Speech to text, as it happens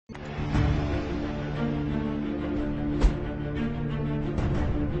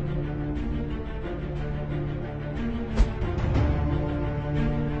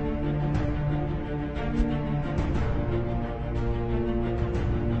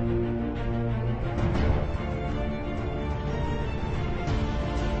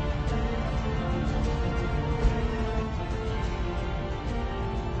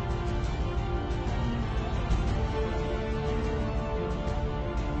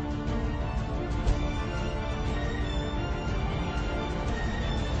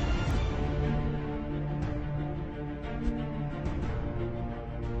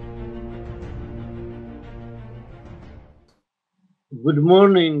Good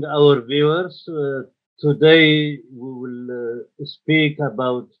morning, our viewers. Today we will speak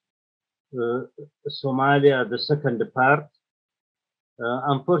about uh, Somalia, the second part.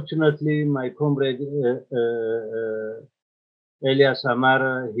 Unfortunately, my comrade Elias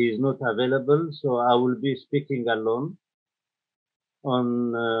Amara, he is not available, so I will be speaking alone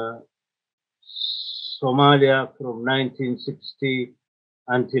on Somalia from 1960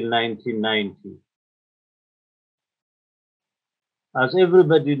 until 1990. As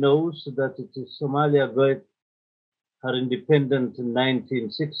everybody knows, that it is Somalia got her independence in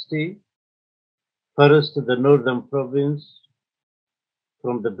 1960. First, the northern province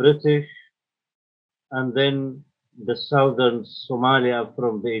from the British, and then the southern Somalia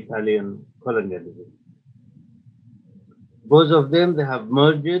from the Italian colonialism. Both of them, they have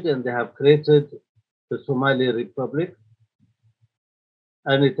merged and they have created the Somali Republic,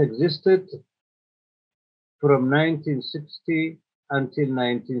 and it existed from 1960 until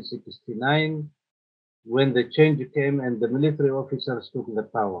 1969, when the change came and the military officers took the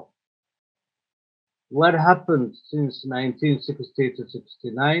power. What happened since 1960 to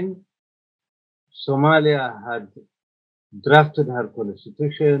 69? Somalia had drafted her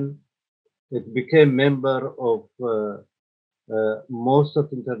constitution. It became member of most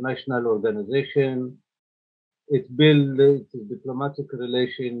of international organizations. It built its diplomatic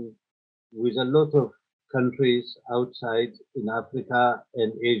relation with a lot of countries outside in Africa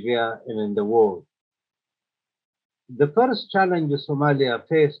and Asia and in the world. The first challenge Somalia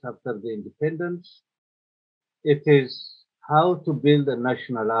faced after the independence, it is how to build a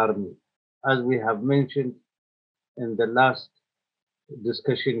national army, as we have mentioned in the last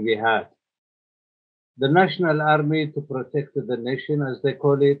discussion we had. The National Army to protect the nation, as they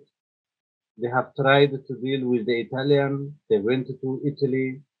call it. They have tried to deal with the Italian. They went to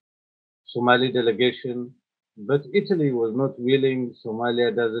Italy, Somali delegation, but Italy was not willing.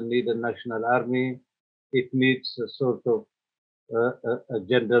 Somalia doesn't need a national army. It needs a sort of a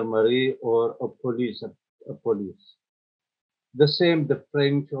gendarmerie or a police. The same, the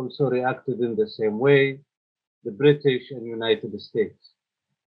French also reacted in the same way, the British and United States.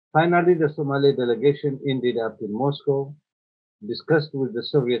 Finally, the Somali delegation ended up in Moscow, discussed with the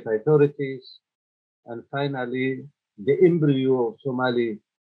Soviet authorities, and finally, the embryo of Somali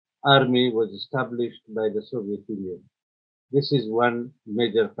army was established by the Soviet Union. This is one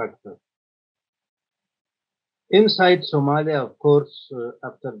major factor. Inside Somalia, of course,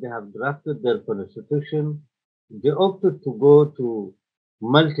 after they have drafted their constitution, they opted to go to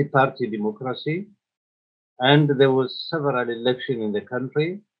multi-party democracy, and there was several elections in the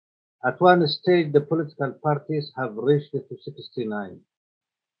country. At one stage, the political parties have reached to 69.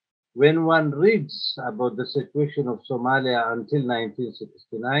 When one reads about the situation of Somalia until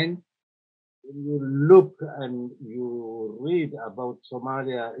 1969, you look and you read about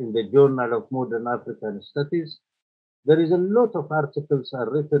Somalia in the Journal of Modern African Studies, there is a lot of articles are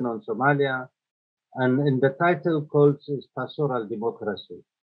written on Somalia, and in the title called is Pastoral Democracy.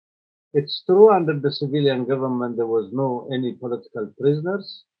 It's true under the civilian government there was no any political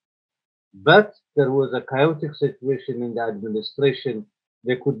prisoners, but there was a chaotic situation in the administration.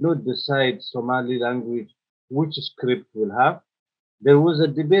 They could not decide Somali language, which script will have. There was a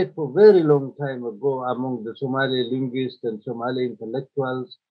debate for a very long time ago among the Somali linguists and Somali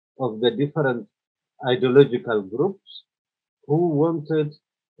intellectuals of the different ideological groups who wanted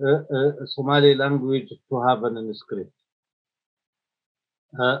Somali language to have an script.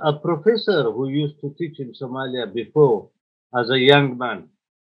 A professor who used to teach in Somalia before as a young man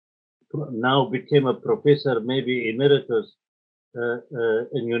now became a professor, maybe emeritus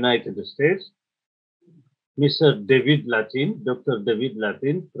in United States, Mr. David Latin, Dr. David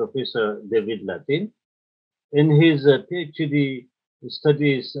Latin, Professor David Latin. In his PhD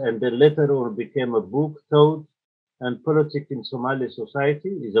studies and then later on became a book, Thought and Politics in Somali Society,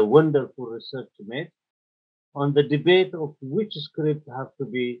 is a wonderful research made on the debate of which script have to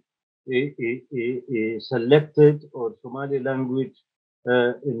be selected or Somali language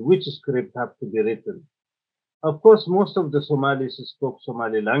in which script have to be written. Of course, most of the Somalis spoke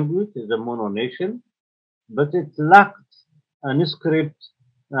Somali language, is a mono nation, but it lacked a script,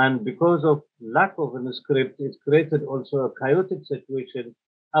 and because of lack of a script, it created also a chaotic situation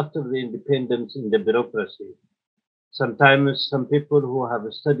after the independence in the bureaucracy. Sometimes some people who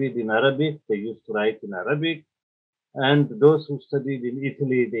have studied in Arabic, they used to write in Arabic, and those who studied in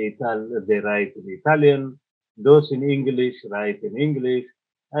Italy, they write in Italian, those in English write in English,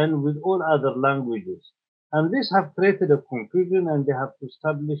 and with all other languages. And this have created a confusion, and they have to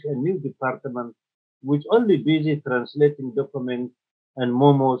establish a new department which only busy translating documents and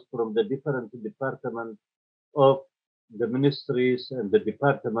memos from the different departments of the ministries and the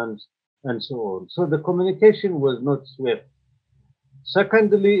departments and so on. So the communication was not swift.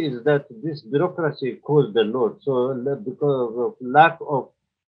 Secondly, is that this bureaucracy caused a lot. So because of lack of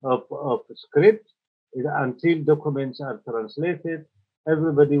script, until documents are translated,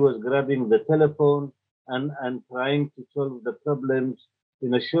 everybody was grabbing the telephone and trying to solve the problems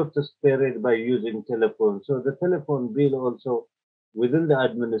in a shortest period by using telephone. So the telephone bill also within the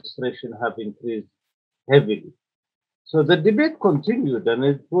administration have increased heavily. So the debate continued, and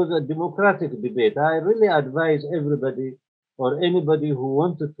it was a democratic debate. I really advise everybody or anybody who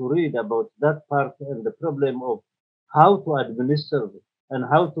wanted to read about that part and the problem of how to administer and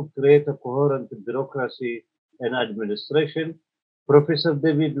how to create a coherent bureaucracy and administration. Professor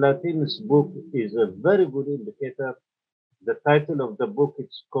David Latin's book is a very good indicator. The title of the book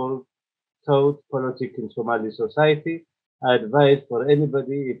is called Thought, Politics in Somali Society. I advise for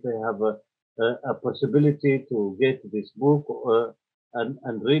anybody if they have a possibility to get this book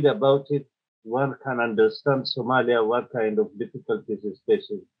and read about it, one can understand Somalia, what kind of difficulties is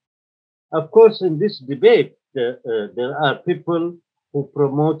facing. Of course, in this debate, there are people who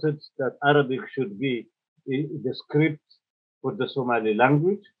promoted that Arabic should be the script for the Somali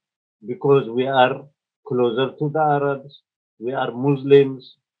language because we are closer to the Arabs, we are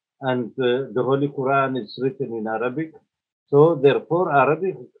Muslims, and the Holy Quran is written in Arabic. So, therefore,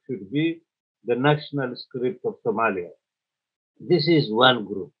 Arabic should be the national script of Somalia. This is one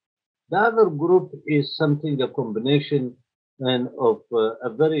group. The other group is something, a combination and of a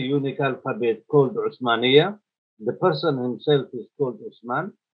very unique alphabet called Usmaniya. The person himself is called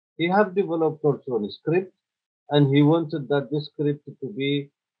Usman. He have developed also a script, and he wanted that this script to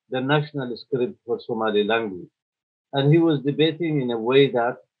be the national script for Somali language. And he was debating in a way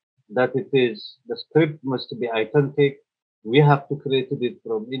that it is the script must be authentic. We have to create it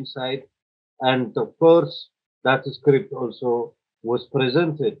from inside, and of course, that script also was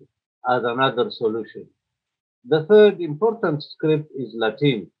presented as another solution. The third important script is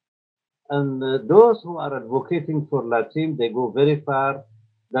Latin. And those who are advocating for Latin, they go very far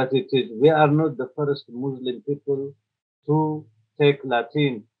that it is, we are not the first Muslim people to take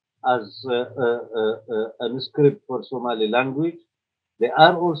Latin as a script for Somali language. There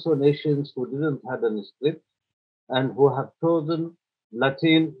are also nations who didn't have a script and who have chosen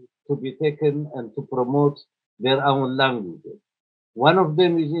Latin to be taken and to promote their own languages. One of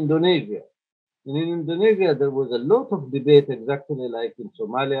them is Indonesia. And in Indonesia, there was a lot of debate, exactly like in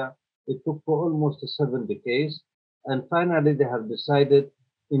Somalia. It took for almost 7 decades. And finally, they have decided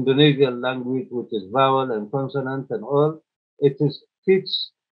Indonesian language, which is vowel and consonant and all, it is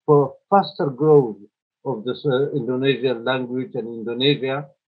fits for faster growth of the Indonesian language and Indonesia.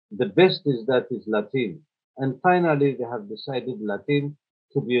 The best is that is Latin. And finally, they have decided Latin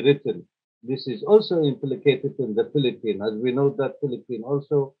to be written. This is also implicated in the Philippines. As we know that Philippines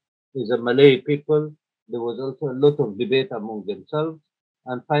also is a Malay people. There was also a lot of debate among themselves.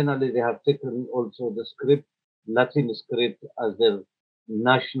 And finally, they have taken also the script, Latin script, as their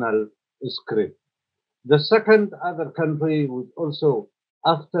national script. The second other country was also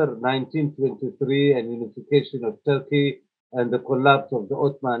after 1923 and unification of Turkey and the collapse of the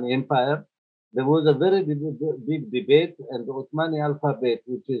Ottoman Empire, there was a very big debate, and the Ottoman alphabet,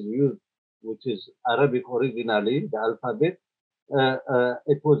 which is used, which is Arabic originally, the alphabet,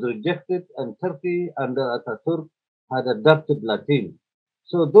 it was rejected, and Turkey under Ataturk had adopted Latin.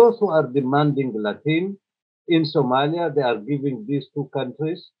 So those who are demanding Latin in Somalia, they are giving these two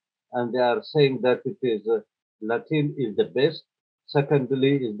countries, and they are saying that it is Latin is the best.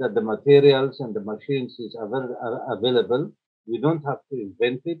 Secondly, is that the materials and the machines are available. We don't have to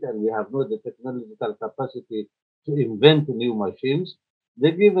invent it, and we have no the technological capacity to invent new machines.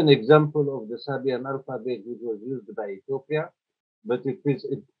 They give an example of the Sabian alphabet, which was used by Ethiopia, but it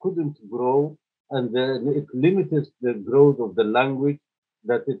couldn't grow, and then it limits the growth of the language.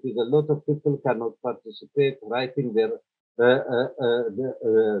 That it is a lot of people cannot participate writing their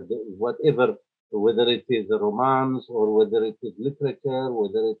whatever, whether it is romance or whether it is literature,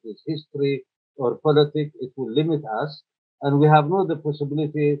 whether it is history or politics, it will limit us, and we have no the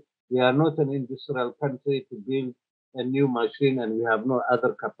possibility. We are not an industrial country to build a new machine, and we have no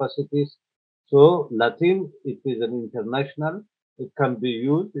other capacities. So Latin, it is an international. It can be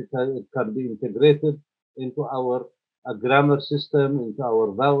used. It can be integrated into our grammar system, into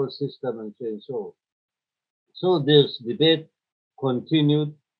our vowel system, and so on. So this debate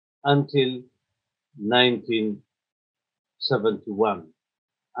continued until 1971,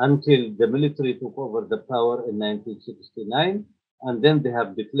 until the military took over the power in 1969, and then they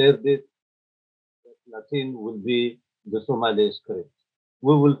have declared it that Latin will be the Somali script.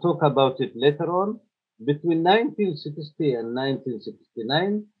 We will talk about it later on, Between 1960 and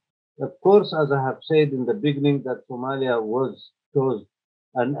 1969, of course, as I have said in the beginning, that Somalia was chose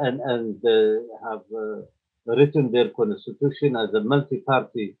and have written their constitution as a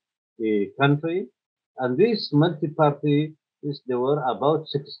multi-party country. And this multi-party is there were about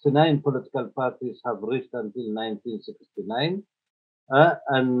 69 political parties have reached until 1969,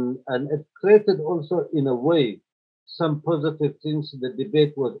 and it created also in a way some positive things. The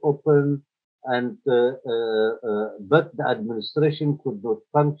debate was open, but the administration could not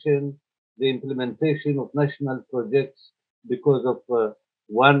function. The implementation of national projects, because of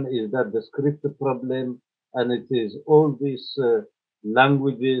one is that the script problem, and it is all these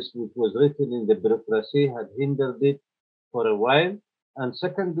languages which was written in the bureaucracy had hindered it for a while. And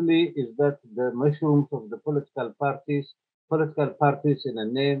secondly, is that the mushrooms of the political parties in a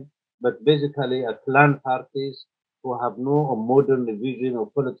name, but basically a clan parties who have no modern vision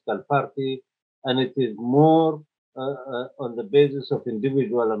of political party, and it is more on the basis of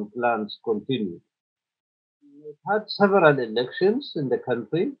individual and clans continued. We've had several elections in the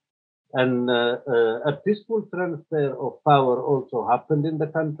country, and a peaceful transfer of power also happened in the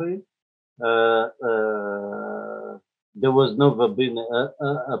country. There was never been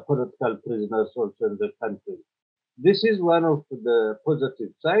a political prisoners also in the country. This is one of the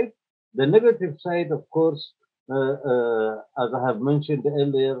positive side. The negative side, of course, as I have mentioned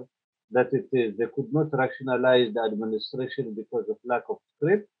earlier, that it is they could not rationalize the administration because of lack of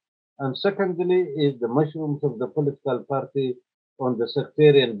script. And secondly, is the mushrooms of the political party on the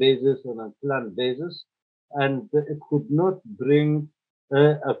sectarian basis, on a clan basis, and it could not bring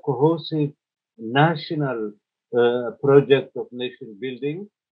a cohesive national project of nation building,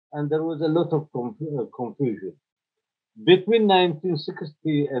 and there was a lot of confusion. Between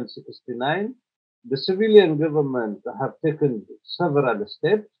 1960 and 69, the civilian government have taken several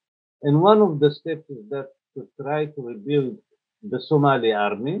steps, and one of the steps is that to try to rebuild the Somali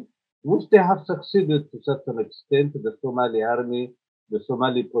army, which they have succeeded to a certain extent, the Somali army, the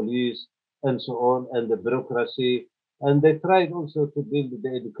Somali police, and so on, and the bureaucracy, and they tried also to build the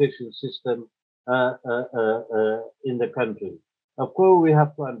education system in the country. Of course, we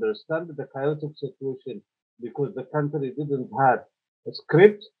have to understand the chaotic situation because the country didn't have a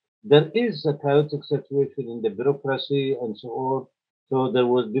script. There is a chaotic situation in the bureaucracy and so on. So there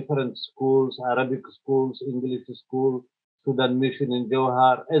was different schools, Arabic schools, English school, Sudan Mission in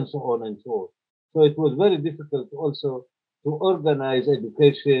Johar, and so on and so on. So it was very difficult also to organize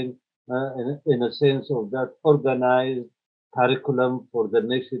education in a sense of that organized curriculum for the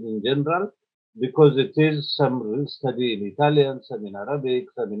nation in general, because it is some study in Italian, some in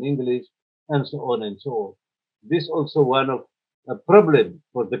Arabic, some in English, and so on and so on. This also one of a problem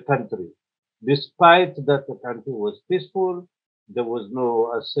for the country. Despite that the country was peaceful, there was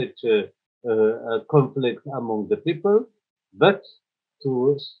no such conflict among the people, but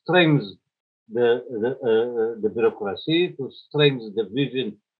to strengthen the bureaucracy, to strengthen the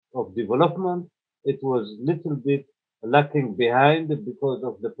vision of development, it was little bit lacking behind because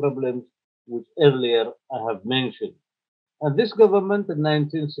of the problems which earlier I have mentioned. And this government in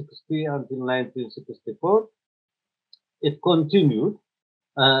 1960 until 1964, it continued.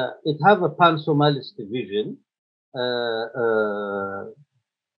 It have a pan-Somalist vision,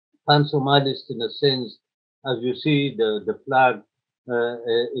 pan-Somalist in a sense, as you see the flag,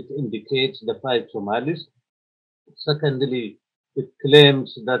 it indicates the five Somalis. Secondly, it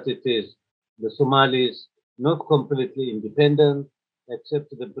claims that it is the Somalis not completely independent, except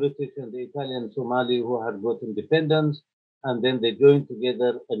the British and the Italian Somali who had got independence, and then they joined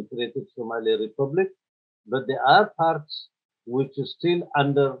together and created Somali Republic. But there are parts which are still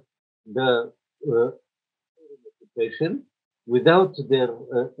under the occupation without their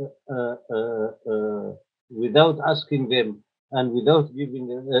without asking them and without giving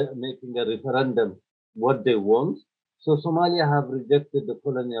making a referendum what they want. So Somalia have rejected the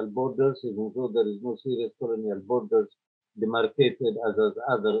colonial borders, even though there is no serious colonial borders demarcated as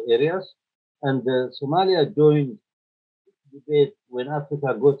other areas. And Somalia joined debate when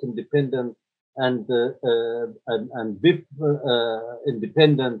Africa got independent and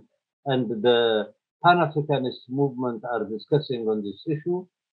independent, and the Pan-Africanist movement are discussing on this issue.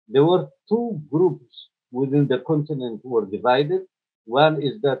 There were two groups within the continent were divided. One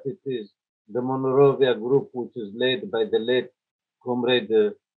is that it is the Monrovia group, which is led by the late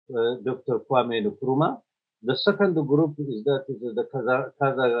comrade Dr. Kwame Nkrumah. The second group is that it is the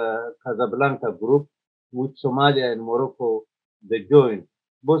Casablanca group, which Somalia and Morocco they joined.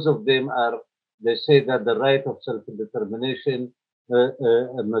 Both of them are, they say that the right of self-determination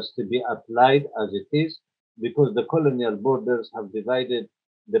must be applied as it is, because the colonial borders have divided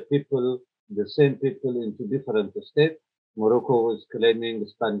the people the same people into different states. Morocco was claiming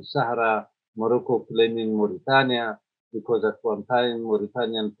Spanish Sahara, Morocco claiming Mauritania, because at one time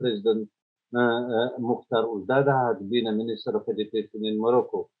Mauritanian President Mukhtar Uzdada had been a Minister of Education in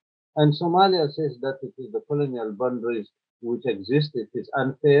Morocco. And Somalia says that it is the colonial boundaries which exist. It is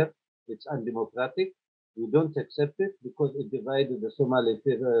unfair, it's undemocratic. We don't accept it because it divided the Somali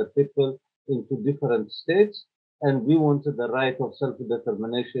people into different states, and we wanted the right of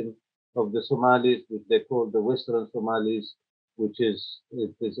self-determination of the Somalis, which they call the Western Somalis, which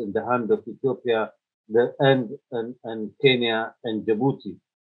it is in the hand of Ethiopia, and Kenya and Djibouti.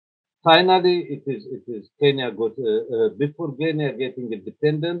 Finally, it is Kenya got before Kenya getting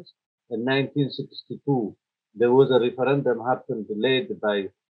independence in 1962. There was a referendum happened led by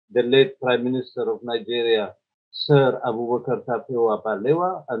the late Prime Minister of Nigeria, Sir Abubakar Tafawa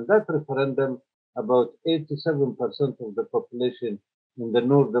Balewa, and that referendum, about 87% of the population in the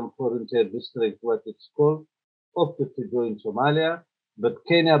Northern Frontier District, what it's called, opted to join Somalia. But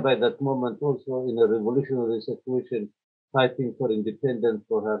Kenya, by that moment, also in a revolutionary situation, fighting for independence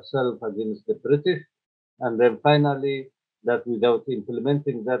for herself against the British. And then finally, that without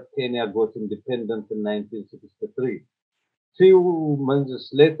implementing that, Kenya got independent in 1963. Few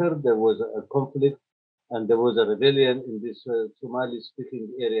months later, there was a conflict and there was a rebellion in this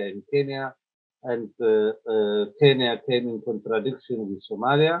Somali-speaking area in Kenya, and Kenya came in contradiction with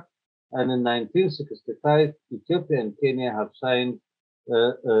Somalia. And in 1965, Ethiopia and Kenya have signed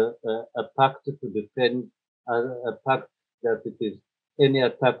a pact to defend, a pact that it is any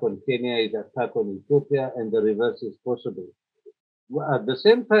attack on Kenya is attack on Ethiopia, and the reverse is possible. At the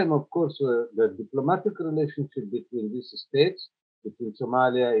same time, of course, the diplomatic relationship between these states, between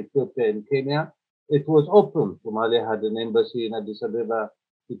Somalia, Ethiopia, and Kenya, it was open. Somalia had an embassy in Addis Ababa,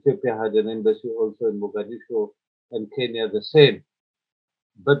 Ethiopia had an embassy also in Mogadishu, and Kenya the same.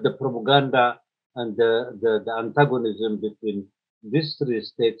 But the propaganda and the antagonism between these three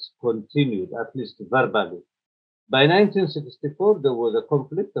states continued, at least verbally. By 1964, there was a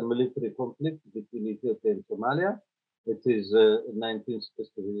conflict, a military conflict between Ethiopia and Somalia. It is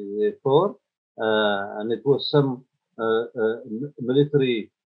 1964, and it was some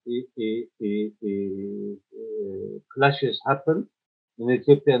military clashes happened. On the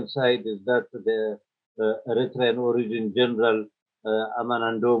Ethiopian side is that the Eritrean origin general Aman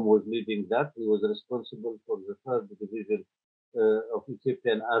Andom was leading that. He was responsible for the 3rd Division of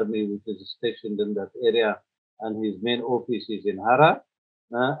Ethiopian Army, which is stationed in that area, and his main office is in Hara.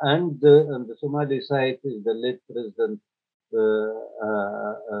 And on the Somali side is the late president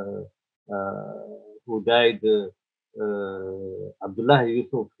who died, Abdullah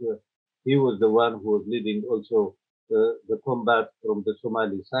Yusuf. He was the one who was leading also the combat from the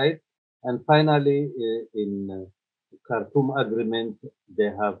Somali side. And finally, in Khartoum Agreement,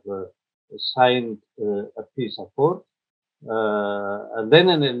 they have signed a peace accord. And then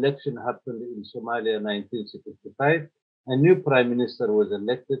an election happened in Somalia in 1965. A new prime minister was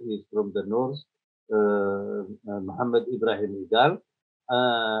elected. He's from the north, Mohamed Ibrahim Igal,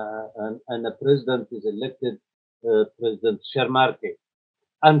 and a president is elected, President Sharmarke,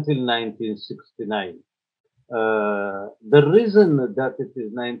 until 1969. The reason that it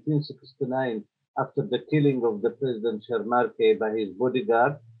is 1969, after the killing of the President Sharmarke by his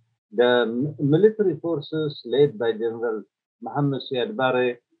bodyguard, the military forces led by General Mohammed Siad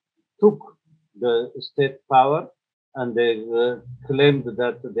Barre took the state power, and they claimed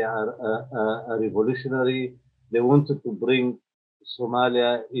that they are a revolutionary. They wanted to bring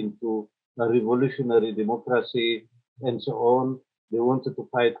Somalia into a revolutionary democracy and so on. They wanted to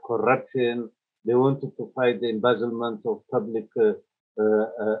fight corruption. They wanted to fight the embezzlement of public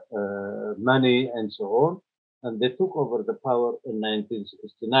money and so on. And they took over the power in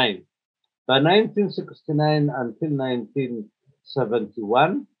 1969. By 1969 until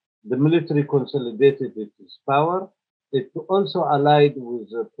 1971, the military consolidated its power. It also allied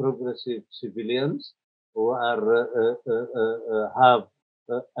with progressive civilians who are have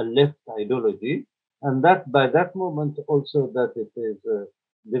a left ideology, and that by that moment also that it is the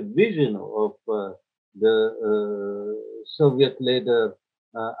vision of the Soviet leader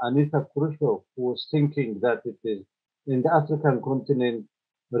Anita Khrushchev, who was thinking that it is in the African continent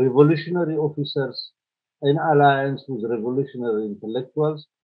revolutionary officers in alliance with revolutionary intellectuals,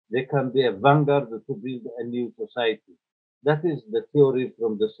 they can be a vanguard to build a new society. That is the theory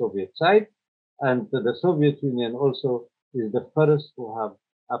from the Soviet side. And the Soviet Union also is the first to have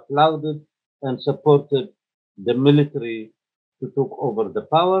applauded and supported the military to take over the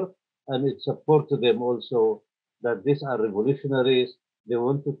power. And it supported them also that these are revolutionaries. They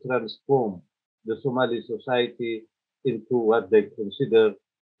want to transform the Somali society into what they consider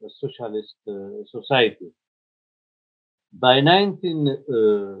socialist society. By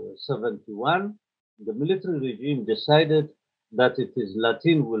 1971, the military regime decided that it is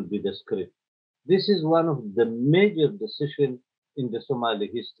Latin will be the script. This is one of the major decisions in the Somali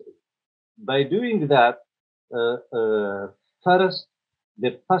history. By doing that, first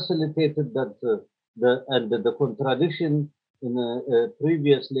they facilitated that the contradiction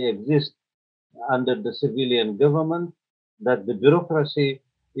previously exist under the civilian government, that the bureaucracy,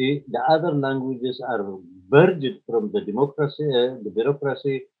 the other languages are purged from the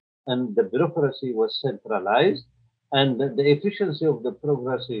bureaucracy, and the bureaucracy was centralized, and the efficiency of the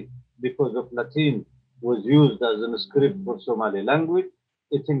bureaucracy, because of Latin, was used as a script for Somali language.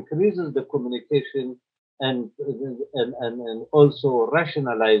 It increases the communication and also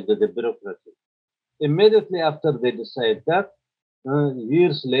rationalize the bureaucracy. Immediately after they decide that,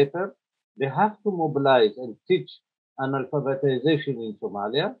 years later, they have to mobilize and teach analphabetization in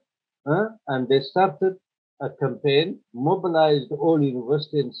Somalia. And they started a campaign, mobilized all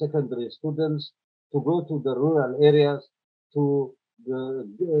university and secondary students to go to the rural areas to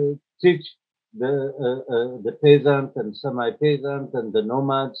teach the peasant and semi-peasant and the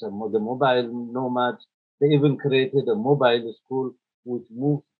nomads and the mobile nomads. They even created a mobile school which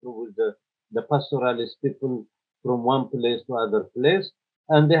moved with the pastoralist people from one place to other place,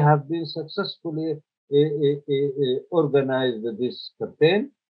 and they have been successfully organized this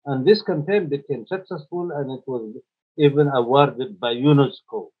campaign, and this campaign became successful, and it was even awarded by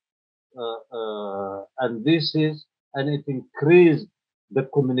UNESCO. And this is, and it increased the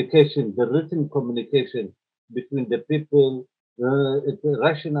communication, the written communication between the people. It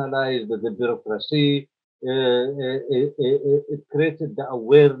rationalized the bureaucracy. It created the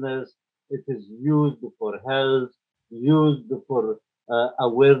awareness. It is used for health, used for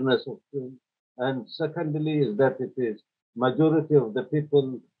awareness of things. And secondly, is that it is majority of the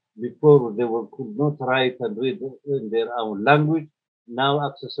people before they could not write and read in their own language. Now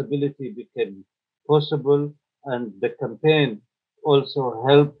accessibility became possible, and the campaign also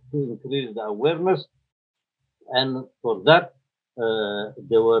helped to increase the awareness. And for that,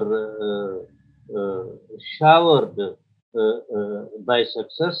 they were showered by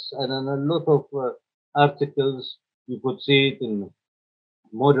success, and in a lot of articles you could see it in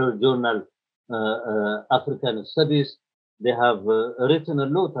model journal African Studies. They have written a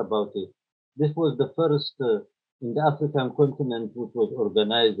lot about it. This was the first in the African continent which was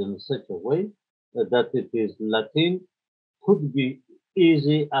organized in such a way that it is Latin, could be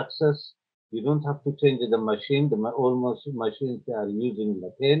easy access. You don't have to change the machine. Almost machines are using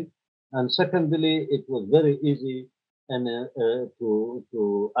Latin. And secondly, it was very easy and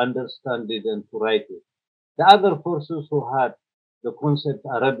to understand it and to write it. The other forces who had the concept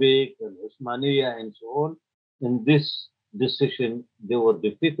Arabic and Osmania and so on, in this decision, they were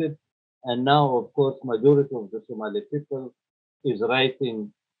defeated. And now, of course, majority of the Somali people is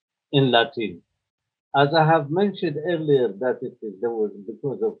writing in Latin. As I have mentioned earlier, that there was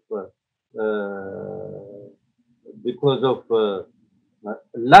because of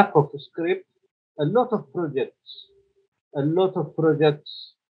lack of script, a lot of projects, a lot of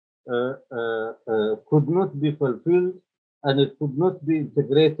projects could not be fulfilled, and it could not be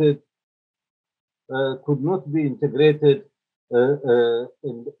integrated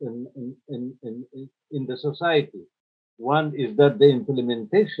in the society. One is that the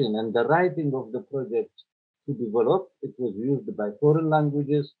implementation and the writing of the project to develop, it was used by foreign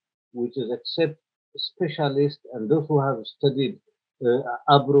languages, which is except specialists and those who have studied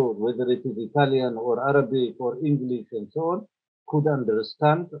abroad, whether it is Italian or Arabic or English and so on, could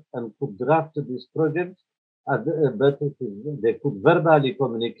understand and could draft this project, but they could verbally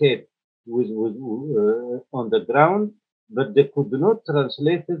communicate on the ground, but they could not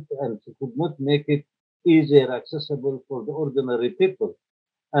translate it and could not make it easier accessible for the ordinary people.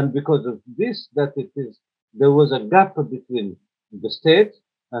 And because of this, there was a gap between the state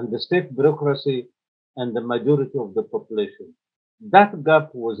and the state bureaucracy and the majority of the population. That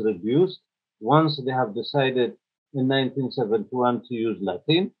gap was reduced once they have decided in 1971 to use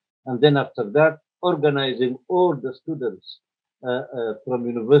Latin, and then after that, organizing all the students from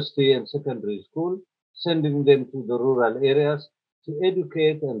university and secondary school, sending them to the rural areas to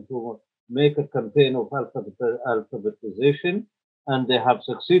educate and to make a campaign of alphabetization, and they have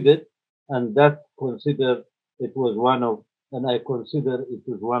succeeded. And that consider it was one of, and I consider it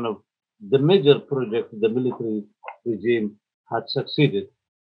was one of the major projects the military regime had succeeded.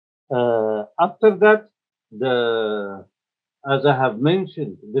 After that, as I have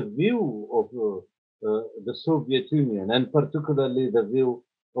mentioned, the view of the Soviet Union, and particularly the view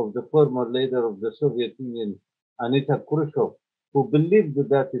of the former leader of the Soviet Union, Anita Khrushchev, who believed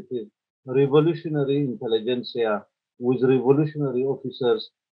that it is revolutionary intelligentsia with revolutionary officers.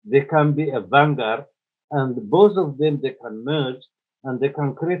 They can be a vanguard, and both of them they can merge and they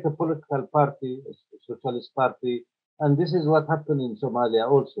can create a political party, a socialist party. And this is what happened in Somalia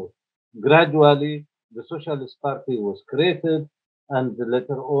also. Gradually, the Socialist Party was created, and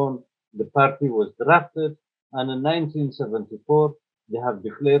later on, the party was drafted. And in 1974, they have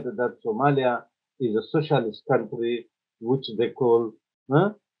declared that Somalia is a socialist country, which they call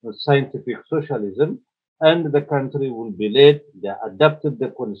scientific socialism, and the country will be led. They adapted the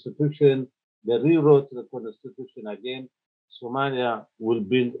constitution, they rewrote the constitution again. Somalia will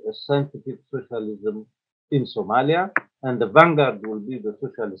build a scientific socialism in Somalia, and the vanguard will be the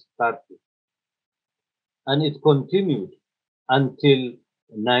Socialist Party. And it continued until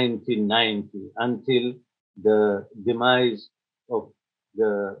 1990, until the demise of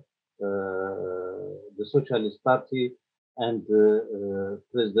the the Socialist Party and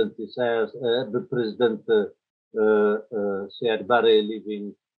President Isaias, the President Siad Barre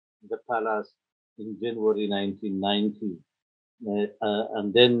leaving the palace in January 1990.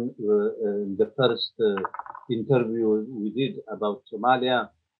 And then the first interview we did about Somalia,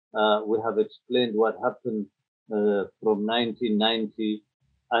 we have explained what happened from 1990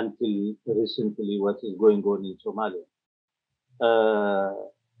 until recently, what is going on in Somalia.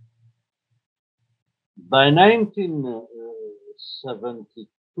 By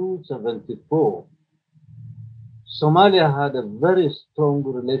 1972-74, Somalia had a very strong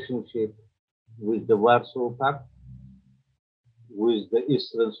relationship with the Warsaw Pact, with the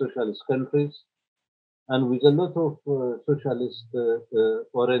Eastern Socialist countries, and with a lot of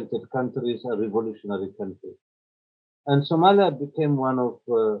socialist-oriented countries and revolutionary countries. And Somalia became one of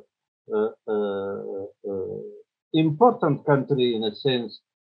important country in a sense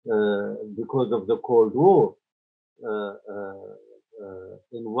because of the Cold War.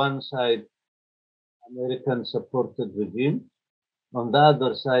 In one side, American-supported regime. On the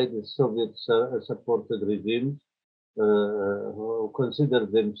other side, the Soviet-supported regimes who consider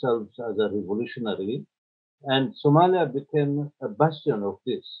themselves as a revolutionary. And Somalia became a bastion of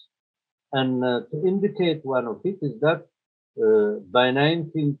this. And to indicate one of it is that by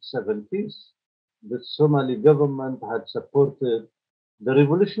 1970s, the Somali government had supported the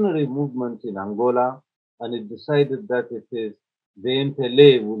revolutionary movement in Angola, and it decided that it is the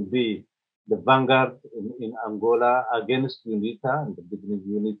MPLA will be the vanguard in Angola against UNITA, and the beginning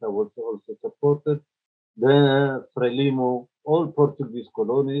UNITA was also supported. The Frelimo, all Portuguese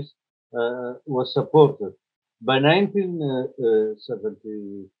colonies, was supported. By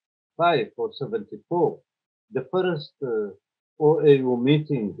 1975 or 74, the first OAU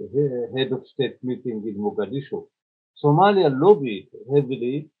meeting, head of state meeting in Mogadishu, Somalia lobbied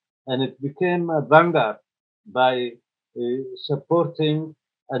heavily, and it became a vanguard by supporting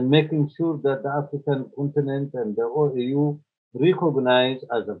and making sure that the African continent and the OAU recognize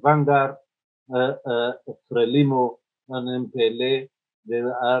as a vanguard Frelimo and MPLA. They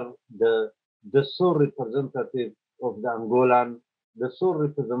are the sole representative of the Angolan, the sole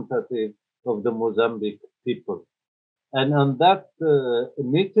representative of the Mozambique people. And on that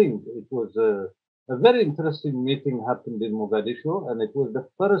meeting, it was a very interesting meeting happened in Mogadishu, and it was the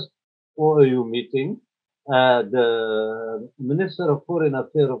first OAU meeting. The Minister of Foreign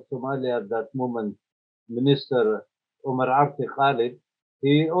Affairs of Somalia at that moment, Minister Omar Arti Khalid,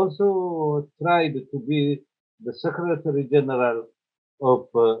 he also tried to be the Secretary General of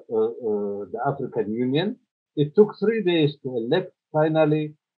the African Union. It took 3 days to elect.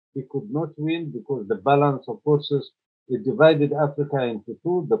 Finally, he could not win because the balance of forces, it divided Africa into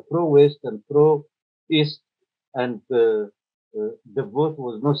two, the pro-West and pro-East, and the vote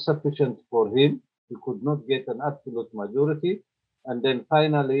was not sufficient for him. He could not get an absolute majority. And then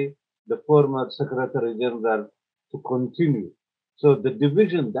finally, the former Secretary General to continue. So the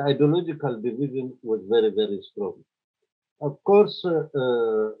division, the ideological division was very, very strong. Of course,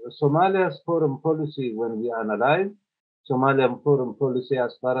 Somalia's foreign policy, when we analyze Somalian foreign policy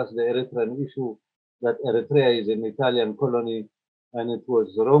as far as the Eritrean issue, that Eritrea is an Italian colony and it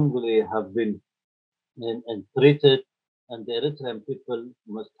was wrongly have been and treated, and the Eritrean people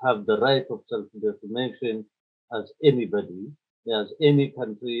must have the right of self-determination as anybody, as any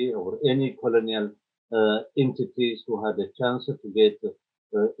country or any colonial entities who had a chance to get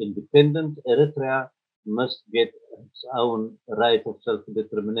independent. Eritrea must get its own right of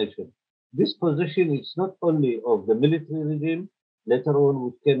self-determination. This position is not only of the military regime, later on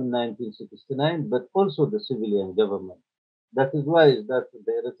which came in 1969, but also the civilian government. That is why that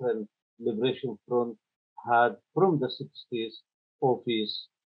the Eritrean Liberation Front had from the 60s office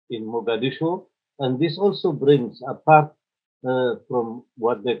in Mogadishu, and this also brings apart from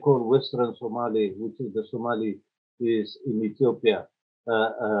what they call Western Somali, which is the Somali is in Ethiopia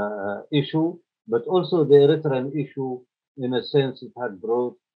issue, but also the Eritrean issue. In a sense, it had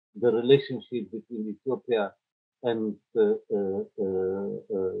brought the relationship between Ethiopia and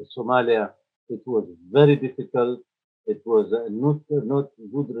Somalia. It was very difficult. It was a not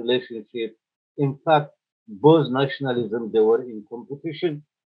good relationship. In fact, both nationalism they were in competition,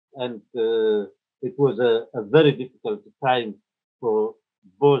 and it was a very difficult time for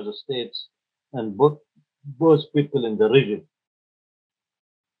both states and both people in the region.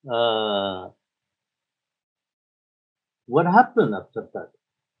 Uh, what happened after that?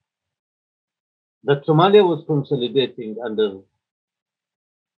 That Somalia was consolidating under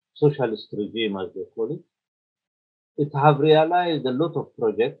socialist regime, as they call it. It have realized a lot of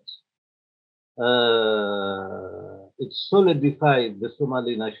projects. It solidified the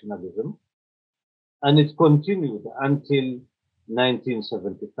Somali nationalism, and it continued until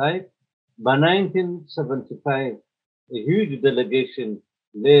 1975. By 1975, a huge delegation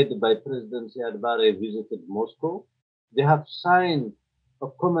led by President Siad Barre visited Moscow. They have signed a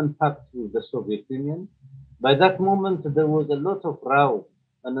common pact with the Soviet Union. By that moment, there was a lot of row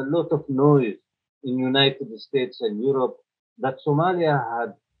and a lot of noise in United States and Europe that Somalia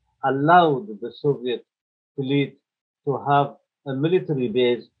had allowed the Soviet fleet to have a military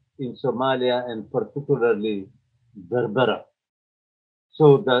base in Somalia and particularly Berbera.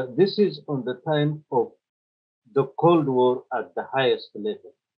 So this is on the time of the Cold War at the highest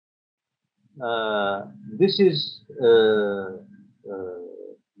level. This is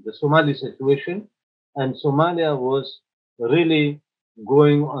the Somali situation, and Somalia was really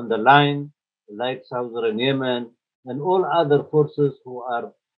going on the line like Southern Yemen and all other forces who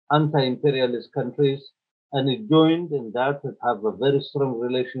are anti-imperialist countries, and it joined in that it have a very strong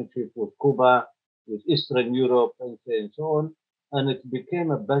relationship with Cuba, with Eastern Europe, and so on, and it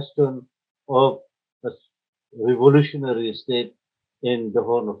became a bastion of a revolutionary state in the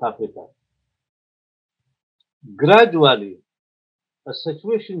Horn of Africa. Gradually, a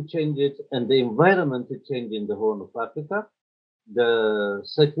situation changed and the environment changed in the Horn of Africa. The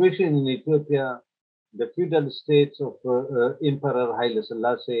situation in Ethiopia, the feudal states of Emperor Haile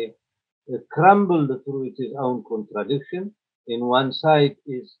Selassie crumbled through its own contradiction. In one side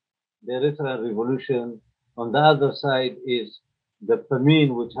is the Eritrean Revolution, on the other side is the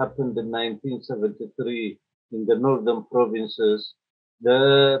famine which happened in 1973 in the northern provinces,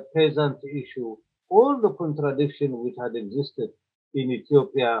 the peasant issue, all the contradiction which had existed in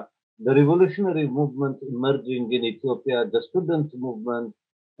Ethiopia, the revolutionary movement emerging in Ethiopia, the student movement,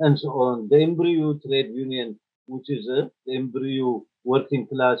 and so on. The embryo trade union, which is the embryo working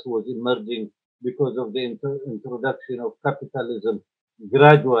class, was emerging because of the introduction of capitalism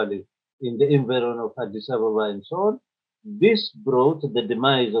gradually in the environment of Addis Ababa and so on. This brought the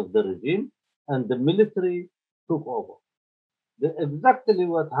demise of the regime and the military took over. Exactly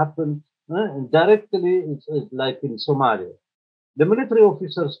what happened directly is like in Somalia. The military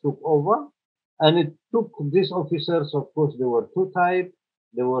officers took over, and it took these officers, of course, there were two types.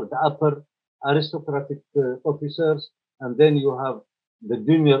 There were the upper aristocratic officers, and then you have the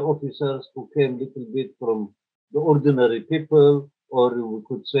junior officers who came a little bit from the ordinary people, or we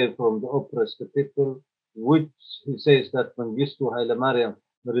could say from the oppressed people, which he says that Mengistu Haile Mariam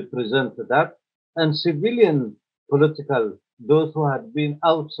represented that, and civilian political, those who had been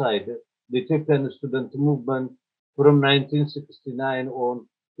outside the Ethiopian student movement from 1969 on,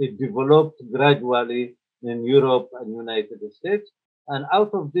 it developed gradually in Europe and United States. And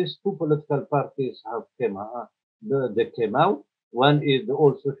out of these two political parties have they came out. One is the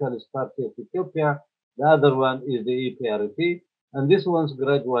All Socialist Party of Ethiopia. The other one is the EPRP. And these ones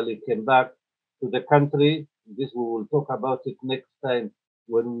gradually came back to the country. This we will talk about it next time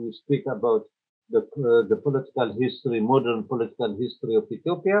when we speak about the political history, modern political history of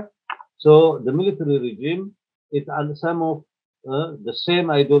Ethiopia. So the military regime is some of the same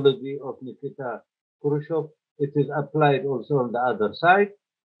ideology of Nikita Khrushchev. It is applied also on the other side,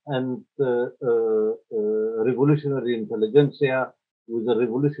 and revolutionary intelligentsia with the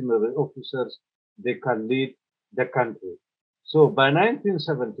revolutionary officers, they can lead the country. So by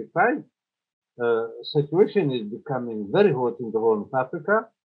 1975, situation is becoming very hot in the Horn of Africa.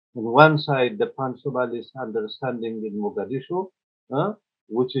 On one side, the Pan-Somalist understanding in Mogadishu,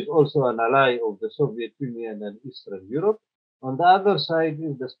 which is also an ally of the Soviet Union and Eastern Europe. On the other side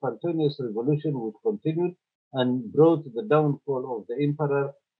is the spontaneous revolution which continued and brought the downfall of the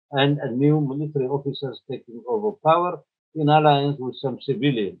emperor and a new military officers taking over power in alliance with some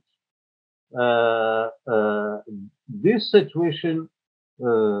civilians. This situation,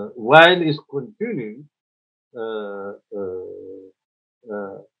 while is continuing, uh, uh,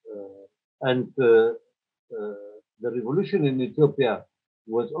 uh, and the revolution in Ethiopia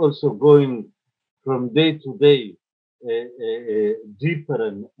was also going from day to day deeper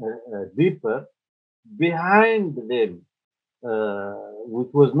and deeper. Behind them,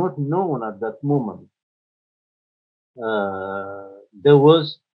 which was not known at that moment, there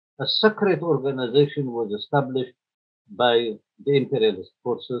was a secret organization was established by the imperialist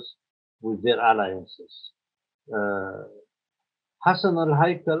forces with their alliances. Uh, Hassan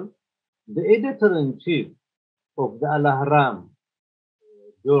al-Haikal, the editor-in-chief of the Al-Ahram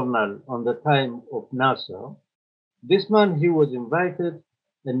journal on the time of Nasser, this man, he was invited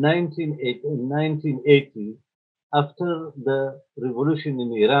in 1980 after the revolution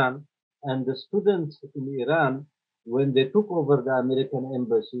in Iran, and the students in Iran, when they took over the American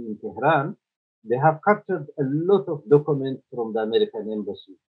embassy in Tehran, they have captured a lot of documents from the American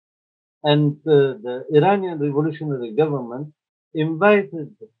embassy. And the Iranian revolutionary government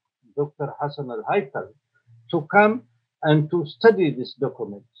invited Dr. Hassan al-Haikal to come and to study these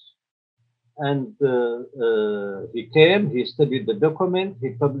documents. And he came, he studied the document, he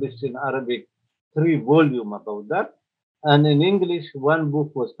published in Arabic 3 volumes about that. And in English, one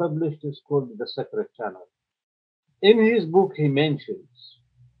book was published, it's called The Secret Channel. In his book, he mentions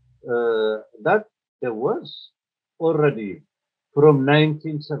that there was already from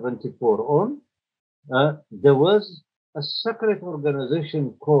 1974 on, there was a secret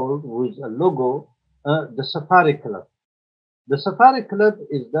organization called with a logo, the Safari Club. The Safari Club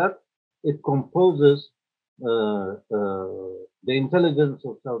is that it composes the intelligence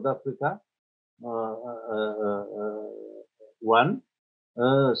of South Africa, one.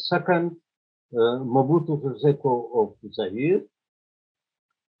 Second, Mobutu Sese of Zaire,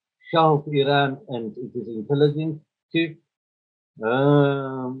 Shah of Iran and it is intelligence chief,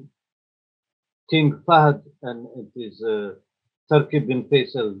 King Fahd and it is Turki bin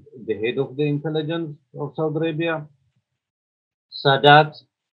Faisal, the head of the intelligence of Saudi Arabia, Sadat,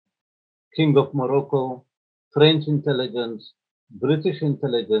 King of Morocco, French intelligence, British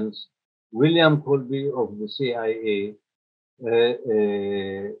intelligence, William Colby of the CIA.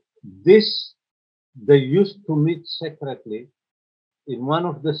 This, they used to meet secretly in one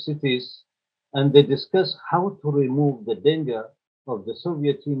of the cities and they discuss how to remove the danger of the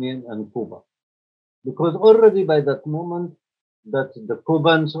Soviet Union and Cuba. Because already by that moment that the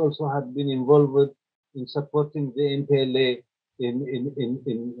Cubans also had been involved in supporting the MPLA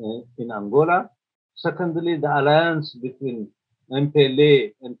in Angola. Secondly, the alliance between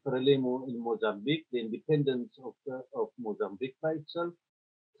MPLA and Frelimo in Mozambique, the independence of Mozambique by itself,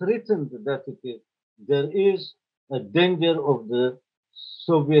 threatened that there is a danger of the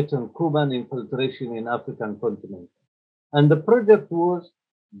Soviet and Cuban infiltration in African continent. And the project was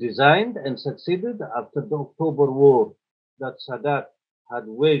designed and succeeded after the October War that Sadat had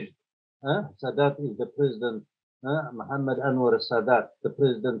waged. Sadat is the president, Mohamed Anwar Sadat, the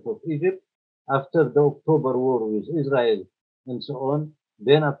president of Egypt, after the October War with Israel and so on.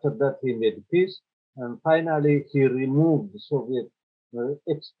 Then after that he made peace and finally he removed the Soviet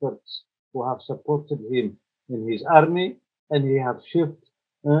experts who have supported him in his army and he have shifted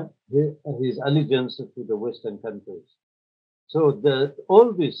his allegiance to the Western countries. So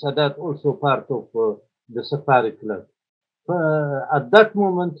all this, Sadat also part of the Safari Club. At that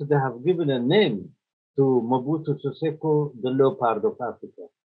moment, they have given a name to Mobutu Sese, the Leopard of Africa.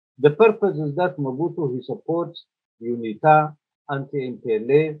 The purpose is that Mobutu, he supports UNITA,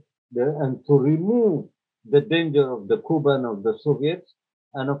 anti-MPLA, and to remove the danger of the Cuban, of the Soviets.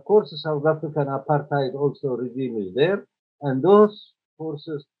 And of course, the South African apartheid also regime is there. And those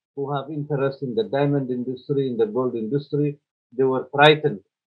forces who have interest in the diamond industry, in the gold industry, they were frightened.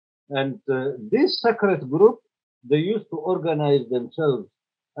 And this secret group, they used to organize themselves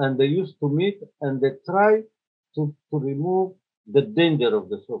and they used to meet and they try to remove the danger of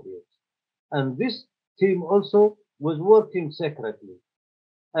the Soviets. And this team also was working secretly.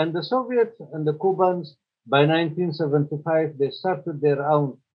 And the Soviets and the Cubans, by 1975, they started their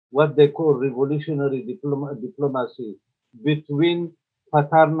own, what they call revolutionary diplomacy between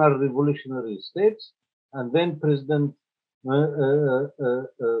paternal revolutionary states. And then President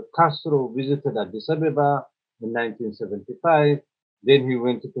Castro visited Addis Ababa in 1975. Then he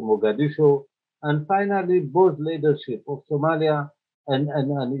went to Mogadishu. And finally, both leadership of Somalia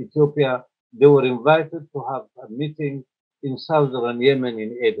and Ethiopia, they were invited to have a meeting in southern Yemen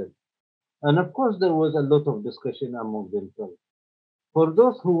in Aden. And of course, there was a lot of discussion among themselves. For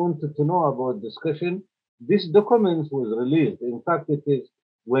those who wanted to know about discussion, this document was released. In fact, it is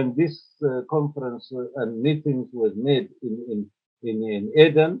when this conference and meetings was made in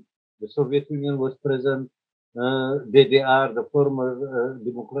Aden, the Soviet Union was present, DDR, the former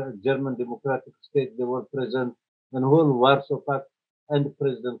German Democratic State, they were present, and whole Warsaw Pact, and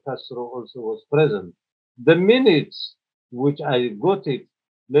President Castro also was present. The minutes which I got it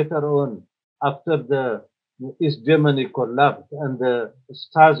later on after the East Germany collapsed and the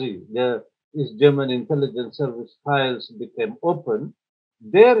Stasi, the East German intelligence service files became open,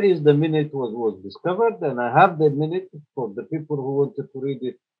 there is the minute was discovered, and I have the minute for the people who wanted to read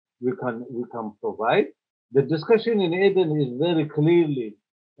it. We can provide. The discussion in Eden is very clearly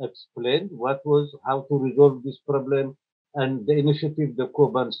explained what was how to resolve this problem and the initiative the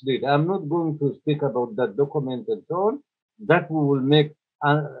Cubans did. I'm not going to speak about that document and so on. That we will make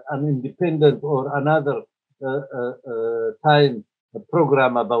an independent or another time a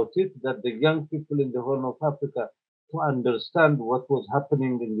program about it. That the young people in the Horn of Africa to understand what was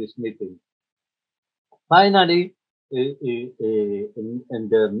happening in this meeting. Finally, in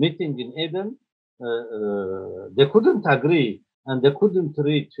the meeting in Eden, they couldn't agree and they couldn't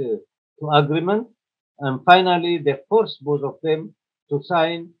reach to agreement. And finally, they forced both of them to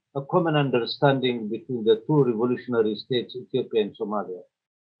sign a common understanding between the two revolutionary states, Ethiopia and Somalia.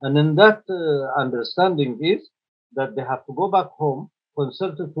 And in that understanding is that they have to go back home,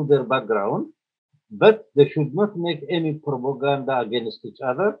 consult to their background, but they should not make any propaganda against each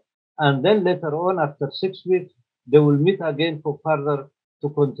other. And then later on, after 6 weeks, they will meet again for further to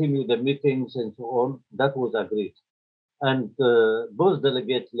continue the meetings and so on. That was agreed. And both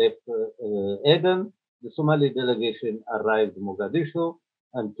delegates left Aden. The Somali delegation arrived in Mogadishu.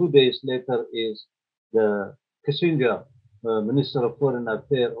 And 2 days later is the Kissinger, Minister of Foreign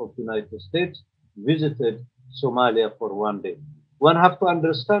Affairs of the United States, visited Somalia for 1 day. One have to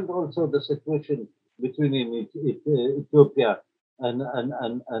understand also the situation between Ethiopia and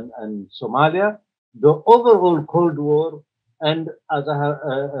Somalia, the overall Cold War, and as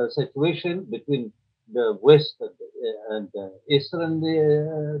a situation between the West and the East and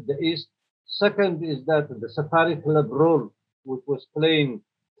the East. Second is that the Safari Club role, which was playing,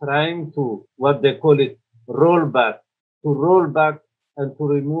 trying to what they call it roll back and to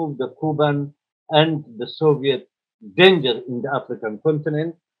remove the Cuban and the Soviet danger in the African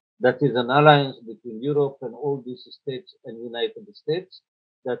continent. That is an alliance between Europe and all these states and United States,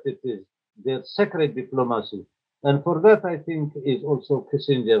 that it is their secret diplomacy. And for that, I think is also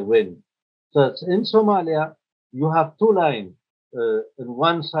Kissinger win. So in Somalia, you have two lines. On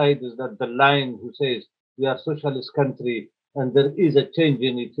one side is that the line who says we are socialist country and there is a change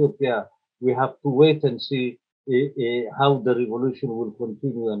in Ethiopia. We have to wait and see how the revolution will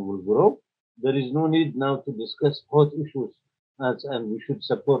continue and will grow. There is no need now to discuss hot issues and we should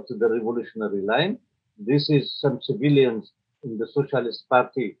support the revolutionary line. This is some civilians in the Socialist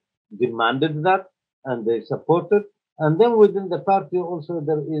Party demanded that and they supported. And then within the party also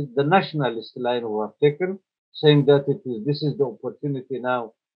there is the nationalist line who have taken, saying that this is the opportunity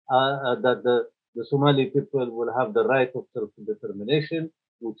now that the Somali people will have the right of self-determination,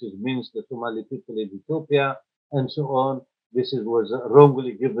 which means the Somali people in Ethiopia and so on. This was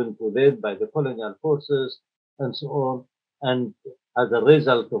wrongly given to them by the colonial forces and so on. And as a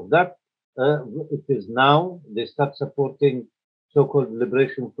result of that, it is now they start supporting so-called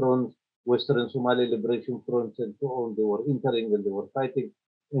liberation fronts, Western Somali liberation fronts, and so on. They were entering and they were fighting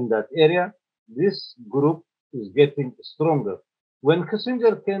in that area. This group is getting stronger. When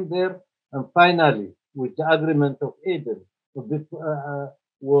Kissinger came there, and finally, with the agreement of Eden,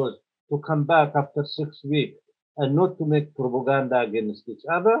 was to come back after 6 weeks and not to make propaganda against each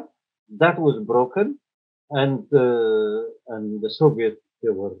other, that was broken, and the Soviets they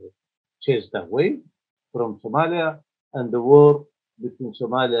were chased away from Somalia, and the war between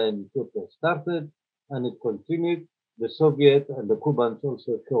Somalia and Ethiopia started, and it continued. The Soviet and the Cubans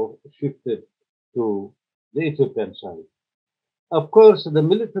also shifted to the Ethiopian side. Of course, the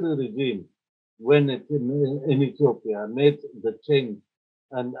military regime, when it in Ethiopia made the change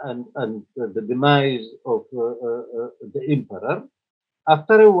and the demise of the emperor,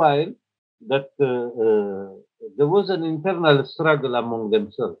 after a while, that there was an internal struggle among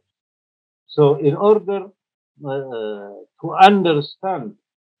themselves. So, in order to understand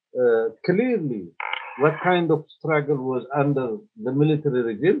clearly what kind of struggle was under the military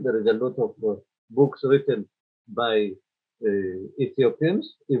regime, there is a lot of books written by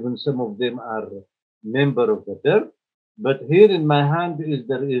Ethiopians. Even some of them are member of the DER. But here in my hand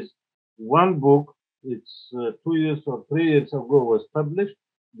there is one book. It's 2 years or 3 years ago was published,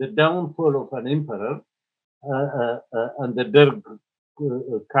 The Downfall of an Emperor and the DER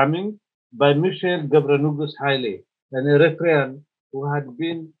Coming, by Michel Gabranugus Haile, an Eritrean who had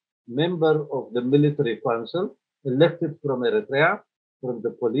been member of the military council, elected from Eritrea, from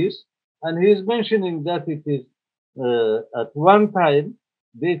the police, And he is mentioning that it is at one time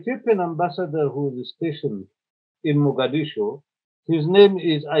the Ethiopian ambassador who is stationed in Mogadishu, his name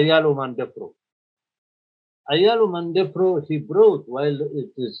is Ayalo Mandefro. Ayalo Mandefro, he brought, while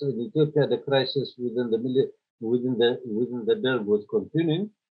it is in Ethiopia, the crisis within the Derg was continuing.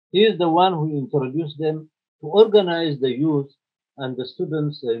 He is the one who introduced them to organize the youth and the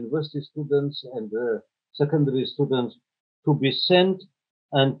students, the university students and the secondary students, to be sent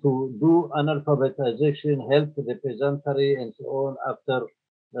and to do analphabetization, help the peasantry, and so on.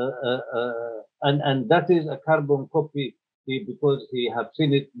 And that is a carbon copy because he have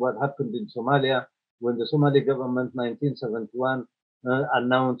seen it what happened in Somalia when the Somali government 1971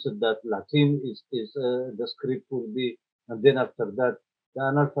 announced that Latin is the script will be, and then after that the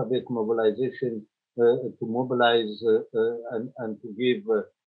analphabet mobilization to mobilize and to give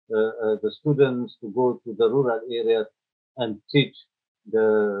the students to go to the rural areas and teach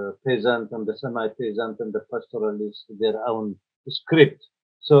the peasant and the semi-peasant and the pastoralists their own script.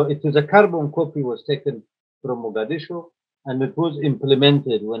 So it is a carbon copy was taken from Mogadishu and it was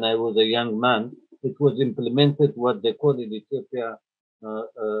implemented when I was a young man. It was implemented what they call in Ethiopia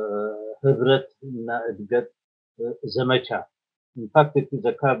Hibret Edgat Zamacha. In fact, it is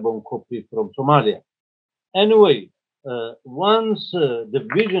a carbon copy from Somalia. Anyway, once the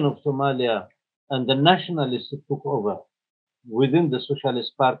vision of Somalia and the nationalists took over within the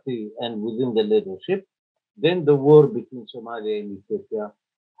Socialist Party and within the leadership, then the war between Somalia and Ethiopia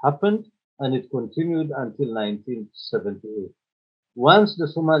happened and it continued until 1978. Once the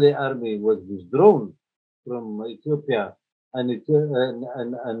Somali army was withdrawn from Ethiopia and the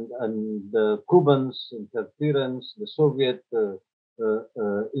Cubans' interference, the Soviet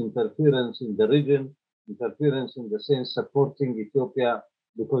interference in the region, interference in the sense supporting Ethiopia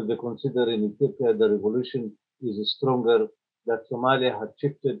because they consider in Ethiopia the revolution is stronger, that Somalia had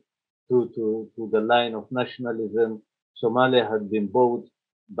shifted to the line of nationalism. Somalia had been bought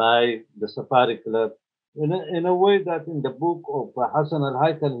by the Safari Club in a way that in the book of Hassan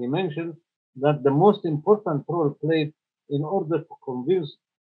al-Haikal, he mentioned that the most important role played in order to convince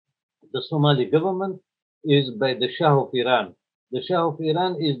the Somali government is by the Shah of Iran. The Shah of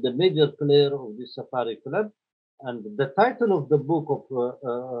Iran is the major player of the Safari Club. And the title of the book of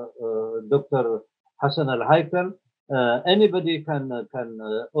Dr. Hassan al-Haikal, anybody can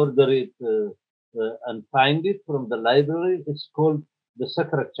order it and find it from the library. It's called The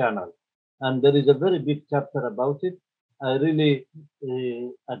Sacred Channel. And there is a very big chapter about it. I really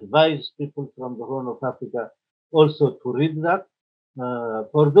advise people from the Horn of Africa also to read that.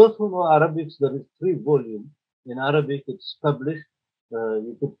 For those who know Arabic, there is 3 volumes. In Arabic, it's published.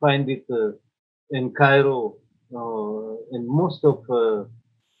 You could find it in Cairo, in most of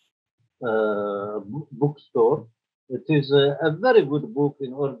bookstore. It is a very good book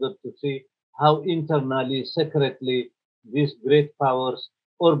in order to see how internally, secretly, these great powers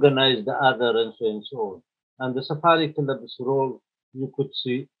organize the other and so on. And the Safari Club's role you could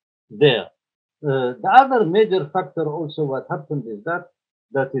see there. The other major factor also what happened is that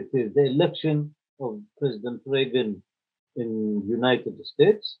it is the election of President Reagan in United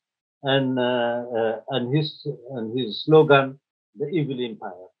States and his slogan, the evil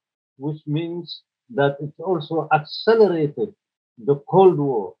empire, which means that it also accelerated the Cold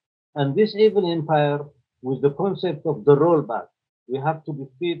War. And this evil empire with the concept of the rollback, we have to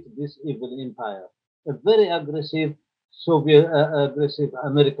defeat this evil empire. A very aggressive aggressive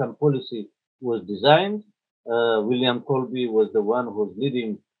American policy was designed. William Colby was the one who was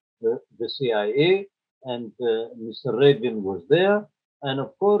leading the CIA, and Mr. Reagan was there. And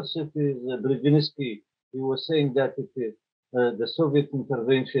of course, it is Brzezinski. He was saying that it is the Soviet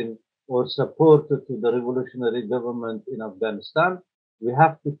intervention or support to the revolutionary government in Afghanistan. We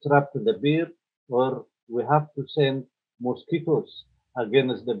have to trap the bear, or we have to send mosquitoes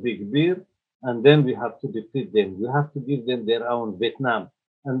against the big bear, and then we have to defeat them. We have to give them their own Vietnam.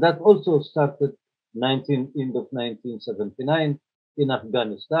 And that also started end of 1979 in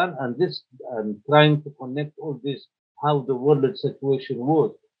Afghanistan, and this trying to connect all this how the world situation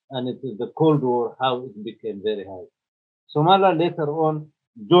was, and it is the Cold War how it became very high. Somalia later on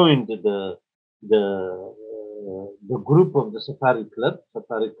joined the group of the Safari Club,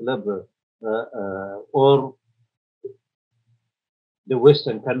 or the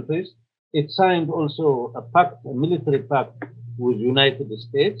Western countries. It signed also a pact, a military pact with United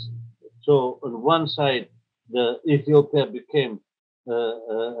States. So on one side, the Ethiopia became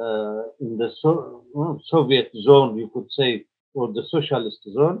in the Soviet zone, you could say, or the socialist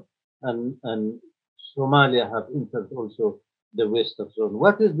zone, and Somalia have entered also the Western zone.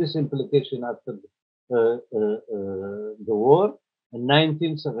 What is this implication after the war? In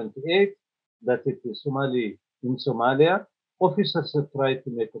 1978, that it is Somali in Somalia, officers tried to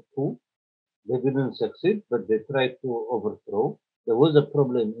make a coup. They didn't succeed, but they tried to overthrow. There was a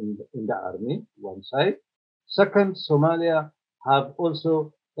problem in the army, one side. Second, Somalia have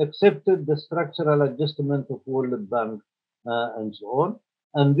also accepted the structural adjustment of World Bank and so on.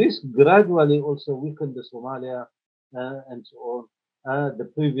 And this gradually also weakened the Somalia and so on, the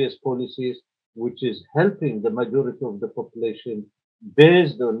previous policies, which is helping the majority of the population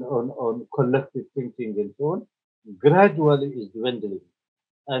based on collective thinking and so on, gradually is dwindling.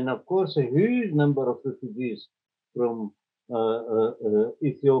 And of course, a huge number of refugees from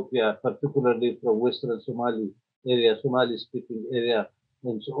Ethiopia, particularly from Western Somali area, Somali-speaking area,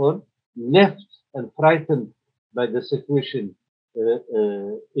 and so on, left and frightened by the situation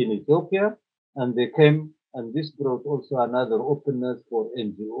in Ethiopia, and they came, and this brought also another openness for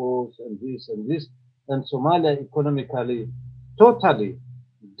NGOs and this and this, and Somalia economically totally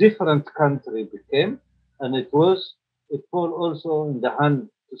different country became, and it fall also in the hand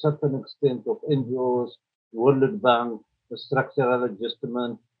to certain extent of NGOs, World Bank, the structural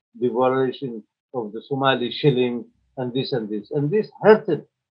adjustment, devaluation of the Somali shilling, and this and this. And this hurted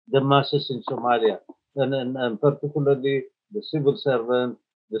the masses in Somalia, and particularly the civil servants,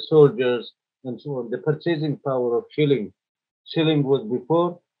 the soldiers, and so on. The purchasing power of shilling. Shilling was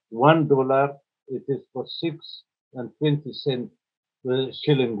before $1, it is for 6 and 20 cents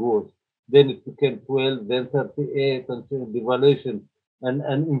shilling was. Then it became 12, then 38 until devaluation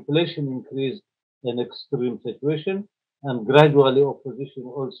and inflation increased in extreme situation and gradually opposition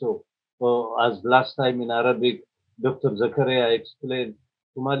also, as last time in Arabic, Dr. Zakaria explained,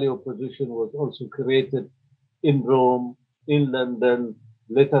 Somali opposition was also created in Rome, in London,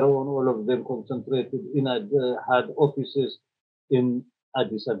 later on all of them concentrated in, had offices in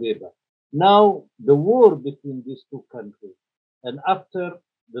Addis Ababa. Now the war between these two countries and after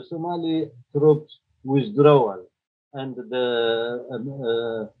the Somali troops withdrawal and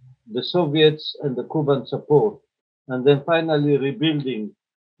the Soviets and the Cuban support, and then finally rebuilding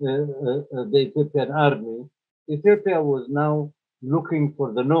the Ethiopian army, Ethiopia was now looking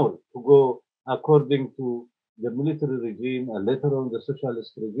for the north to go according to the military regime and later on the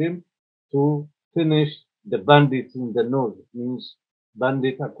socialist regime to finish the bandits in the north. It means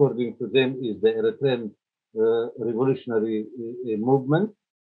bandit according to them is the Eritrean revolutionary movement,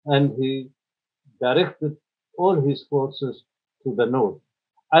 and he directed all his forces to the north.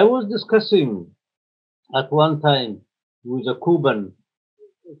 I was discussing at one time with a Cuban,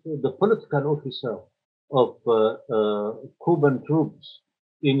 the political officer of Cuban troops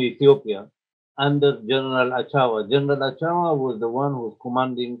in Ethiopia under General Achawa. General Achawa was the one who was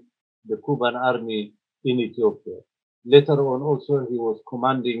commanding the Cuban army in Ethiopia. Later on, also, he was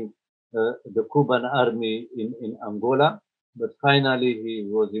commanding the Cuban army in Angola, but finally he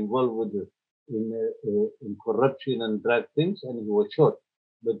was involved with in corruption and drug things, and he was shot.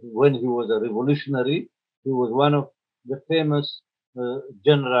 But when he was a revolutionary, he was one of the famous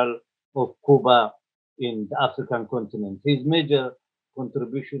general of Cuba in the African continent. His major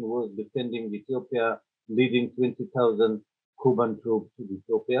contribution was defending Ethiopia, leading 20,000 Cuban troops to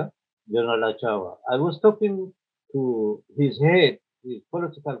Ethiopia, General Achawa. I was talking to his head, his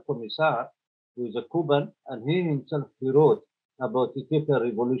political commissar, who is a Cuban, and he himself he wrote about Ethiopia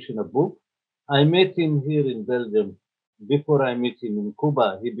Revolution, a book. I met him here in Belgium. Before I met him in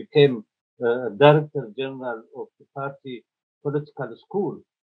Cuba, he became Director General of the party political school.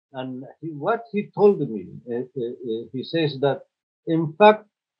 And what he told me, he says that, in fact,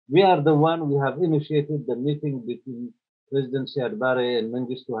 we are the one, we have initiated the meeting between President Siad Barre and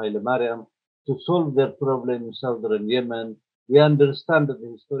Mengistu Haile Mariam to solve their problem in southern Yemen. We understand the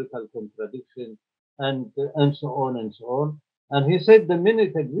historical contradiction and so on and so on. And he said the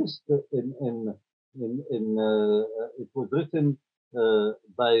minute exists it was written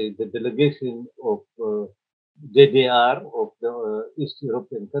by the delegation of JDR of the East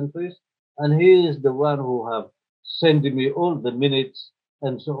European countries, and he is the one who have sent me all the minutes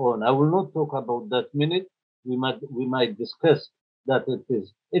and so on. I will not talk about that minute. We might discuss that it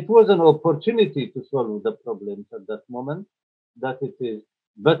is. It was an opportunity to solve the problems at that moment. That it is,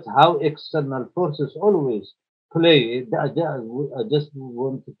 but how external forces always play. I just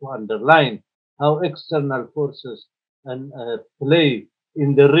wanted to underline how external forces and play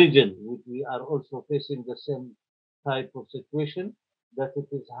in the region, which we are also facing the same type of situation, that it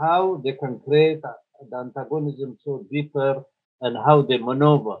is how they can create the antagonism so deeper and how they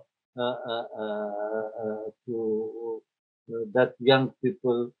maneuver to that young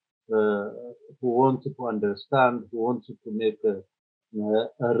people who wanted to understand, who wanted to make a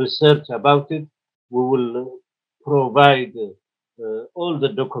research about it. We will provide all the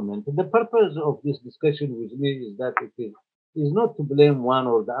documents. The purpose of this discussion with me is that is not to blame one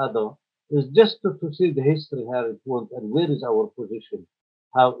or the other. It's just to see the history, how it went, and where is our position.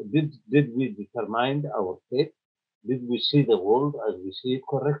 How did we determine our fate? Did we see the world as we see it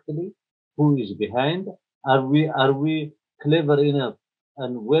correctly? Who is behind? Are we clever enough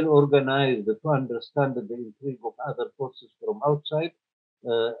and well organized to understand the intrigue of other forces from outside?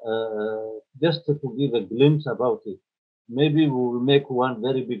 Just to give a glimpse about it. Maybe we will make one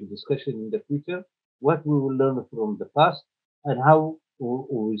very big discussion in the future, what we will learn from the past and how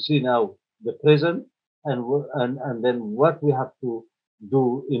we see now the present and then what we have to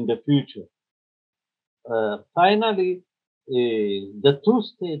do in the future. Finally, the two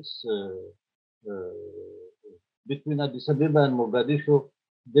states between Addis Ababa and Mogadishu,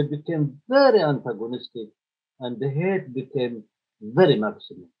 they became very antagonistic and the hate became very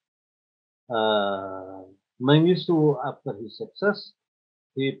maximum. Mengistu, after his success,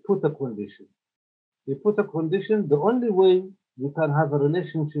 he put a condition. He put a condition, the only way we can have a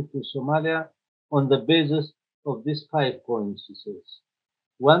relationship with Somalia on the basis of these 5 points, he says.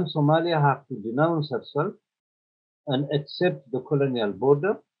 One, Somalia have to denounce herself and accept the colonial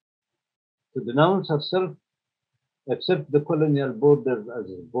border. To denounce herself, accept the colonial borders as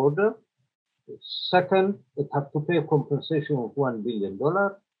a border. Second, it have to pay a compensation of $1 billion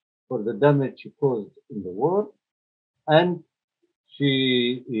for the damage she caused in the war. And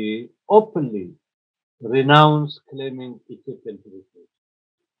she openly renounced claiming Ethiopian territory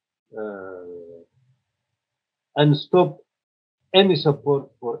and stopped any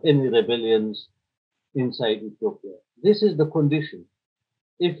support for any rebellions inside Ethiopia. This is the condition.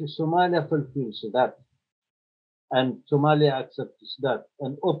 If Somalia fulfills that, and Somalia accepts that,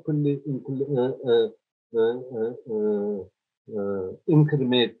 and openly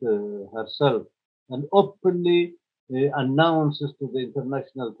incremate herself, and openly announces to the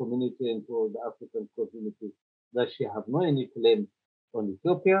international community and to the African community that she have no any claim on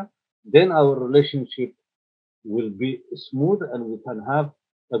Ethiopia, then our relationship will be smooth and we can have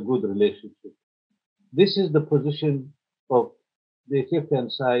a good relationship. This is the position of the Ethiopian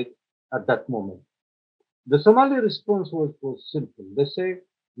side at that moment. The Somali response was simple. They say,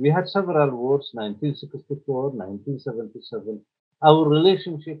 we had several wars, 1964, 1977. Our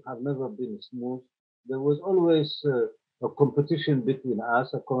relationship have never been smooth. There was always a competition between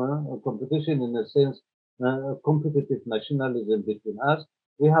us, a competition in a sense, a competitive nationalism between us.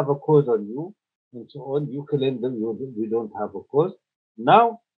 We have a cause on you, and so on. You claim that we don't have a cause.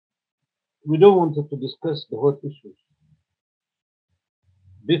 Now, we don't want to discuss the hot issues.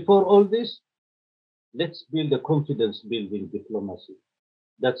 Before all this, let's build a confidence building diplomacy.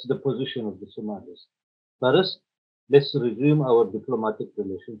 That's the position of the Somalis. First, let's resume our diplomatic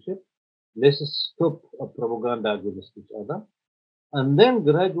relationship. Let's stop propaganda against each other. And then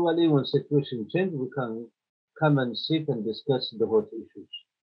gradually, when situation changes, we can come and sit and discuss the hot issues.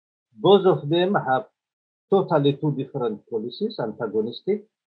 Both of them have totally two different policies, antagonistic,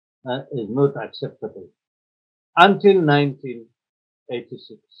 is not acceptable. Until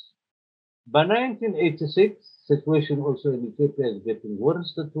 1986. By 1986, situation also in Ethiopia is getting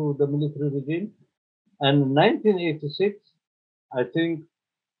worse to the military regime. And in 1986, I think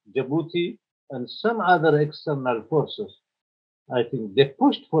Djibouti and some other external forces, I think they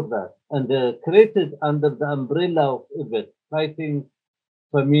pushed for that. And they created under the umbrella of IBET, fighting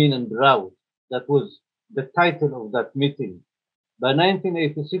famine and drought. That was the title of that meeting. By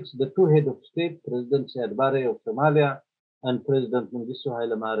 1986, the two heads of state, President Siad Barre of Somalia and President Mengistu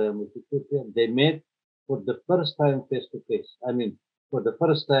Haile Mariam of Ethiopia, they met for the first time face to face. I mean, for the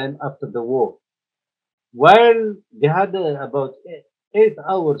first time after the war. While they had about 8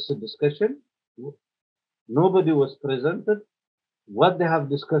 hours of discussion, nobody was presented. What they have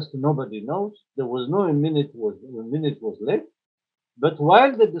discussed, nobody knows. There was no minute was left. But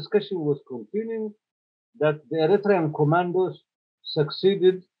while the discussion was continuing, that the Eritrean commandos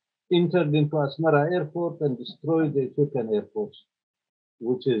succeeded, entered into Asmara airport and destroyed the Ethiopian Air Force,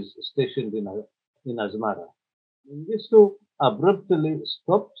 which is stationed in Asmara. And these two abruptly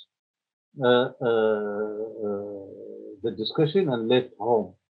stopped the discussion and left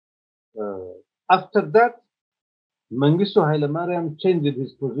home. After that, Mengistu Haile Mariam changed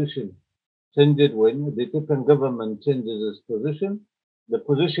his position. Changed when the Ethiopian government changes its position. The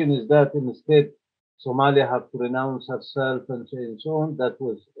position is that instead Somalia have to renounce herself and so on. That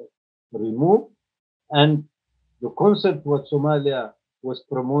was removed. And the concept what Somalia was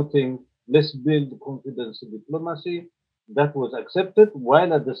promoting, let's build confidence diplomacy, that was accepted,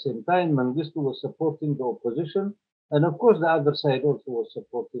 while at the same time Mengistu was supporting the opposition. And of course, the other side also was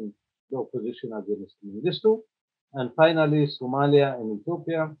supporting the opposition against Mengistu. And finally, Somalia and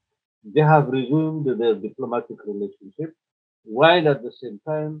Ethiopia, they have resumed their diplomatic relationship, while at the same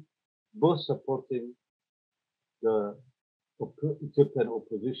time, both supporting the Ethiopian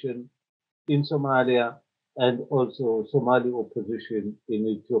opposition in Somalia and also Somali opposition in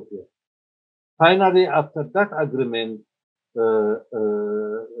Ethiopia. Finally, after that agreement,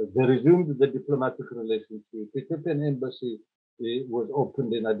 they resumed the diplomatic relationship. Ethiopian embassy was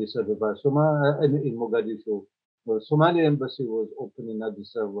opened in Addis Ababa, in Mogadishu. Somali embassy was opened in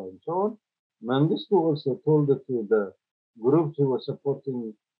Addis Ababa and so on. Mengistu also told to the groups who were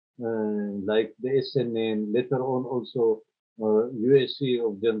supporting, like the SNN, later on also USC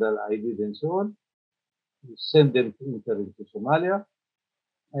of General Aidid and so on, send them to enter into Somalia.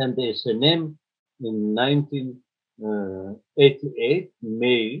 And the SNM in 1988,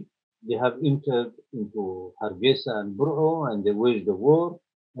 May, they have entered into Hargeisa and Bur'o and they waged the war.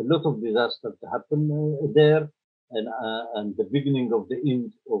 A lot of disasters happened there, and the beginning of the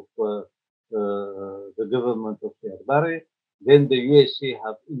end of the government of Yarbare. Then the USA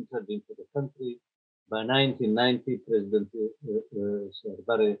have entered into the country. By 1990, President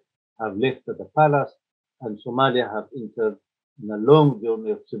Yarbare have left the palace, and Somalia have entered in a long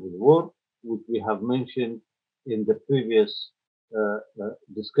journey of civil war, which we have mentioned in the previous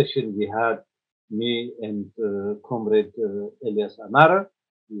discussion we had, me and Comrade Elias Amara.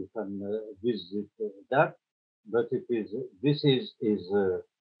 You can visit that. But this is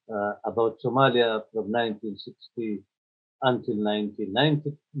about Somalia from 1960 until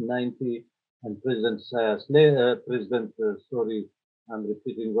 1990, and sorry, I'm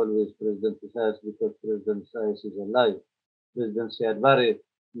repeating always President Isaias because President Isaias is alive. President Siad Barre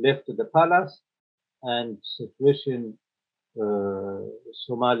left the palace, and situation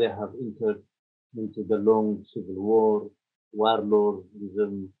Somalia have entered into the long civil war,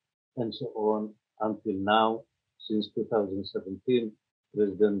 warlordism, and so on until now. Since 2017,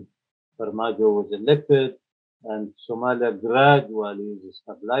 President Farmajo was elected, and Somalia gradually is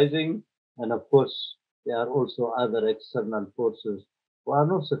stabilizing. And of course, there are also other external forces who are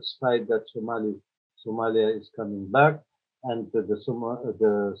not satisfied that Somalia is coming back, and the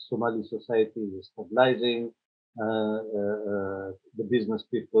Somali society is stabilizing. The business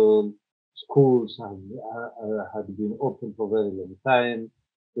people, schools have been open for a very long time.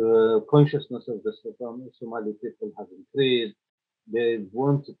 The consciousness of the Somali people has increased. They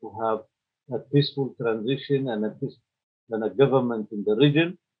wanted to have a peaceful transition and a government in the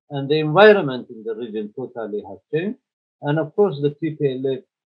region, and the environment in the region totally has changed. And of course, the TPLF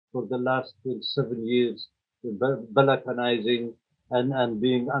for the last 27 years, Balkanizing and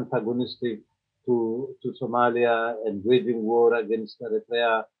being antagonistic to Somalia and waging war against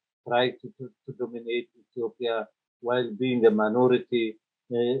Eritrea, trying to dominate Ethiopia while being a minority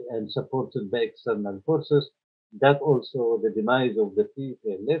and supported by external forces. That also the demise of the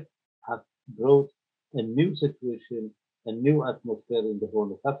TPLF have brought a new situation, a new atmosphere in the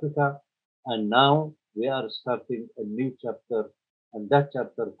Horn of Africa. And now we are starting a new chapter, and that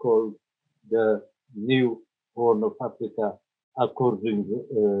chapter called the New Horn of Africa, according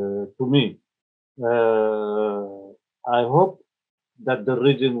to me. I hope that the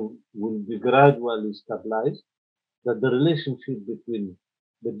region will be gradually stabilized, that the relationship between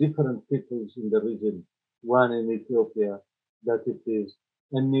the different peoples in the region, one in Ethiopia, that it is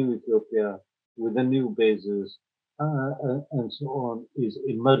a new Ethiopia with a new basis, and so on, is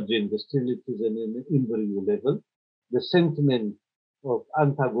emerging. Still, it is an embryo level. The sentiment of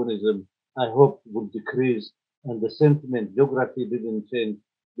antagonism, I hope, will decrease, and the sentiment, geography didn't change,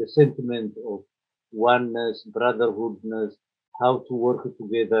 the sentiment of oneness, brotherhoodness, how to work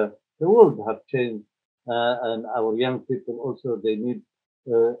together. The world have changed, and our young people also they need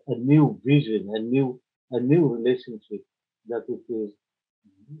a new vision, a new relationship. That it is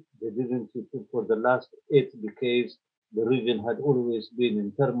they didn't for the last 8 decades. The region had always been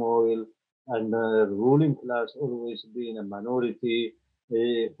in turmoil, and the ruling class always been a minority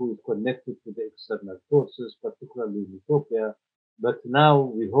who is connected to the external forces, particularly in Ethiopia. But now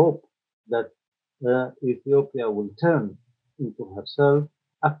we hope that Ethiopia will turn into herself,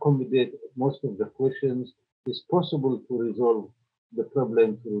 accommodate most of the questions. It's possible to resolve the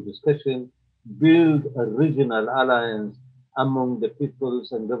problem through discussion, build a regional alliance among the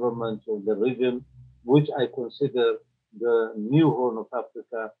peoples and governments of the region, which I consider the new Horn of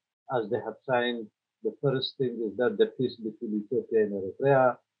Africa, as they have signed. The first thing is that the peace between Ethiopia and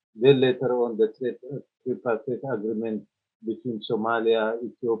Eritrea, then later on the tripartite agreement between Somalia,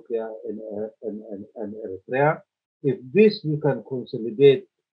 Ethiopia, and Eritrea. If this we can consolidate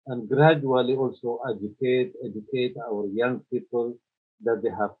and gradually also educate our young people that they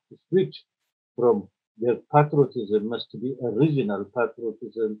have to switch from Their patriotism must be a regional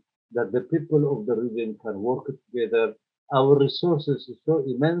patriotism that the people of the region can work together. Our resources is so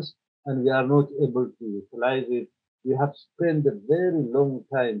immense and we are not able to utilize it. We have spent a very long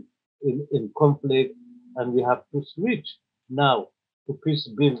time in conflict and we have to switch now to peace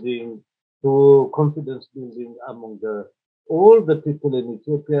building, to confidence building among all the people in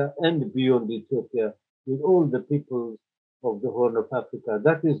Ethiopia and beyond Ethiopia, with all the people of the Horn of Africa.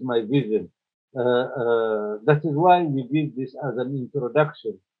 That is my vision. That is why we give this as an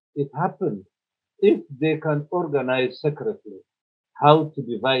introduction. It happened. If they can organize secretly how to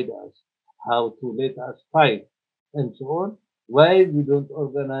divide us, how to let us fight, and so on, why we don't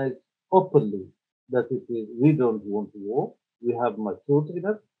organize openly that it is we don't want war, we have matured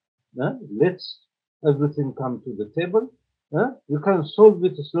enough, let's everything come to the table. We can solve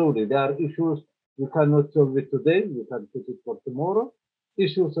it slowly. There are issues we cannot solve it today, we can put it for tomorrow.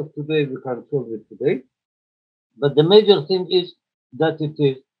 Issues of today, we can solve it today. But the major thing is that it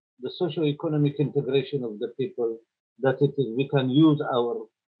is the socio-economic integration of the people, that it is we can use our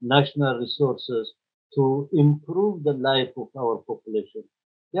national resources to improve the life of our population.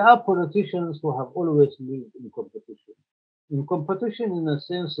 There are politicians who have always lived in competition. In competition in a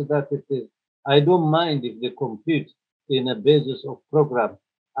sense that it is, I don't mind if they compete in a basis of program.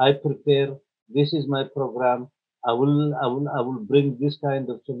 I prepare, this is my program. I will bring this kind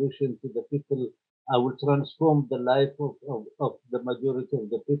of solution to the people. I will transform the life of the majority of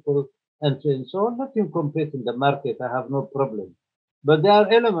the people and so on. Let him compete in the market. I have no problem. But there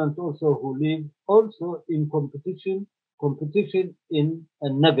are elements also who live also in competition in a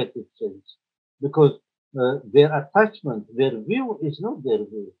negative sense, because their attachment, their view is not their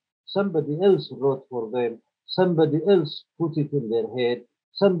view. Somebody else wrote for them, somebody else put it in their head,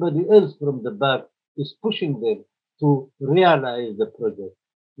 somebody else from the back is pushing them to realize the project.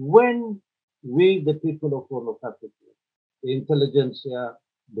 When we, the people of all of Africa, the intelligentsia,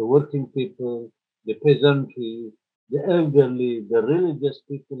 the working people, the peasantry, the elderly, the religious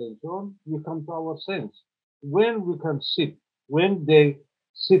people, and so on, we come to our sense. When we can sit, when they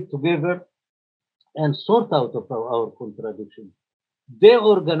sit together and sort out of our contradictions, they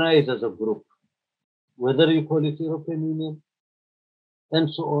organize as a group, whether you call it European Union and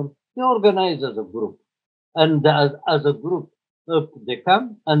so on, they organize as a group. And as a group, they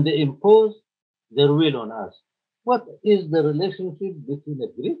come and they impose their will on us. What is the relationship between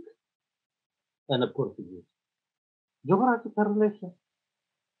a Greek and a Portuguese? Geographical relation.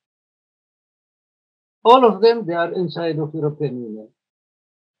 All of them, they are inside of European Union.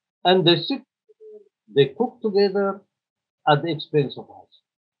 And they sit, they cook together at the expense of us.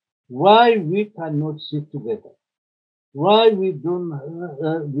 Why we cannot sit together? Why we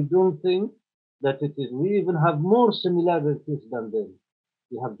don't think that it is, we even have more similarities than them.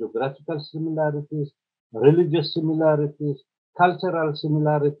 We have geographical similarities, religious similarities, cultural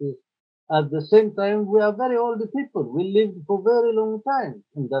similarities. At the same time, we are very old people. We lived for very long time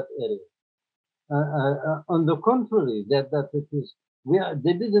in that area. On the contrary, that it is,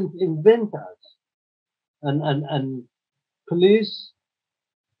 they didn't invent us. And please,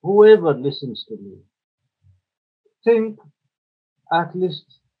 whoever listens to me, think at least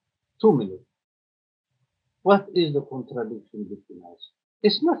 2 minutes. What is the contradiction between us?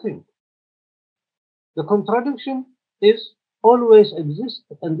 It's nothing. The contradiction is always exists,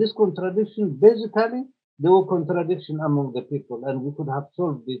 and this contradiction basically there were contradiction among the people, and we could have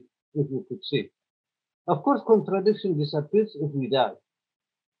solved it if we could see. Of course, contradiction disappears if we die.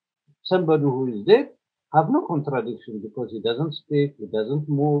 Somebody who is dead have no contradiction because he doesn't speak, he doesn't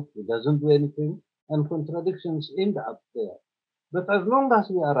move, he doesn't do anything, and contradictions end up there. But as long as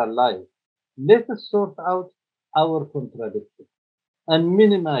we are alive, let us sort out our contradiction and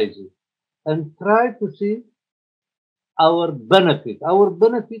minimize it and try to see our benefit. Our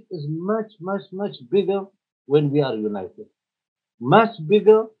benefit is much, much, much bigger when we are united. Much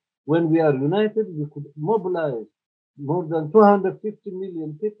bigger when we are united. We could mobilize more than 250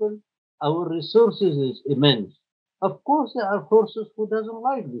 million people. Our resources is immense. Of course, there are forces who doesn't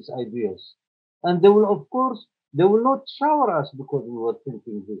like these ideas. And they will, of course, they will not shower us because we were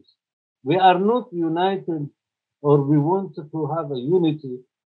thinking this. We are not united, or we wanted to have a unity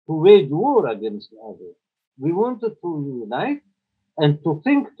to wage war against others. We wanted to unite and to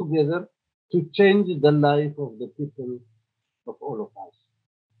think together to change the life of the people of all of us.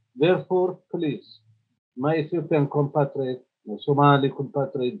 Therefore, please, my Ethiopian compatriots, my Somali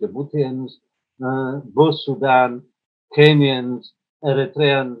compatriots, Djiboutians, both Sudan, Kenyans,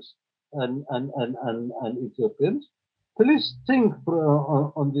 Eritreans, and Ethiopians, please think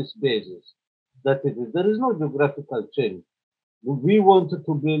on this basis that there is no geographical change. We wanted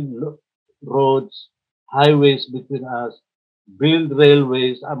to build roads, highways between us, build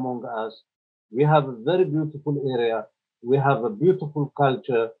railways among us. We have a very beautiful area. We have a beautiful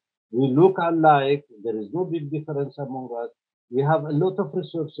culture. We look alike. There is no big difference among us. We have a lot of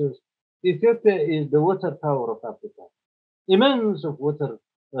resources. Ethiopia is the water tower of Africa. Immense of water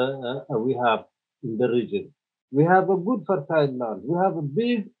we have in the region. We have a good fertile land. We have a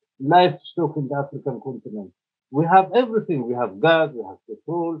big livestock in the African continent. We have everything. We have gas, we have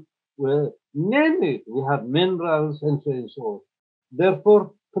petrol, we name it. We have minerals and so and so on.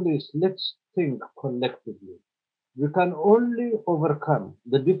 Therefore, please, let's think collectively. We can only overcome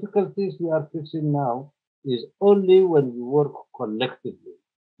the difficulties we are facing now is only when we work collectively,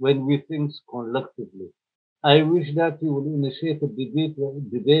 when we think collectively. I wish that you will initiate a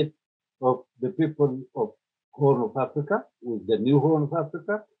debate of the people of Horn of Africa with the new Horn of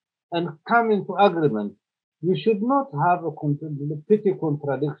Africa and come into agreement. We should not have a petty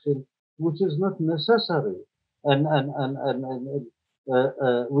contradiction which is not necessary. And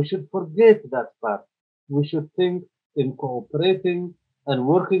we should forget that part. We should think in cooperating and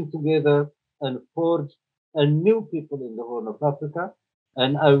working together and forge a new people in the Horn of Africa.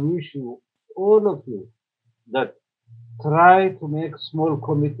 And I wish you, all of you, that try to make small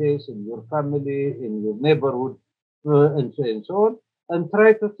committees in your family, in your neighborhood, and so on, and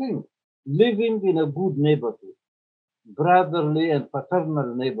try to think. Living in a good neighborhood, brotherly and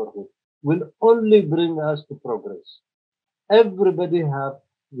paternal neighborhood, will only bring us to progress. Everybody have,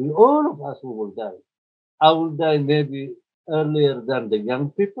 we all of us who will die. I will die maybe earlier than the young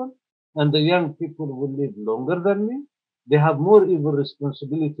people, and the young people will live longer than me. They have more evil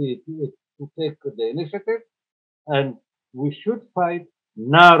responsibility to take the initiative, and we should fight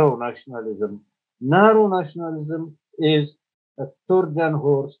narrow nationalism. Narrow nationalism is a Trojan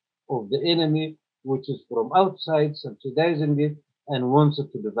horse of the enemy, which is from outside subsidizing it and wants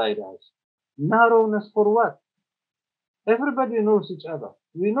it to divide us. Narrowness for what? Everybody knows each other.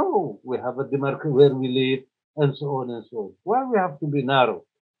 We know we have a demarcation where we live and so on and so on. Why we have to be narrow?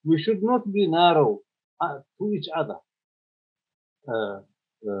 We should not be narrow to each other. Uh,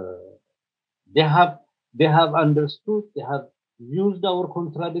 uh, they have they have understood. They have used our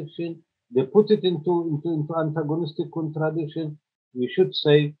contradiction. They put it into antagonistic contradiction. We should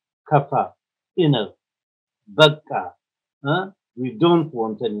say kafa, enough, baka. We don't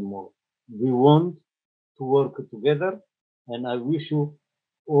want anymore. We want to work together. And I wish you,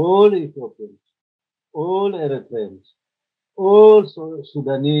 all Ethiopians, all Eritreans, all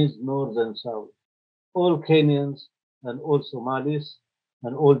Sudanese, North and South, all Kenyans and all Somalis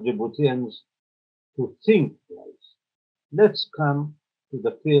and all Djiboutians to think, guys. Let's come to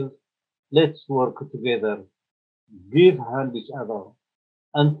the field. Let's work together, give hand each other,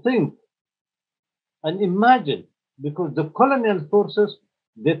 and think and imagine, because the colonial forces,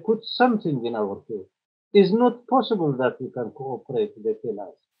 they put something in our field. It's not possible that we can cooperate, they tell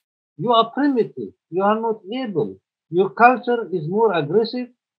us. You are primitive. You are not able. Your culture is more aggressive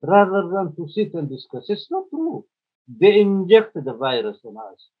rather than to sit and discuss. It's not true. They inject the virus on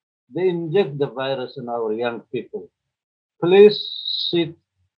us. They inject the virus in our young people. Please sit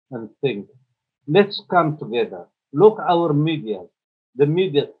and think. Let's come together. Look our media. The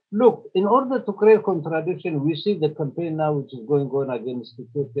media. Look, in order to create contradiction, we see the campaign now which is going on against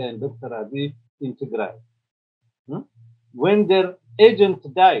Ethiopia and Dr. Abiy in Tigray. When their agent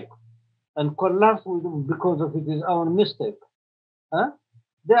died and collapsed because of his own mistake.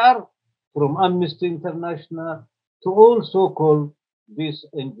 They are from Amnesty International to all so-called these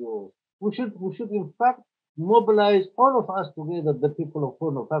NGOs. We should in fact mobilize all of us together, the people of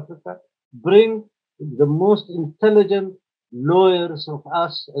Horn of Africa, bring the most intelligent lawyers of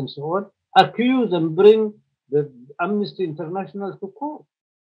us and so on, accuse and bring the Amnesty International to court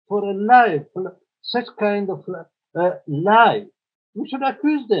for a lie, for such kind of lie. We should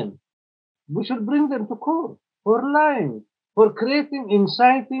accuse them. We should bring them to court for lying, for creating,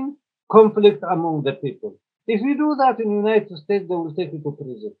 inciting conflict among the people. If you do that in the United States, they will take you to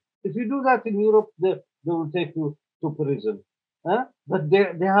prison. If you do that in Europe, they will take you to prison. But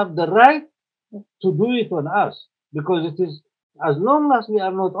they have the right to do it on us, because it is, as long as we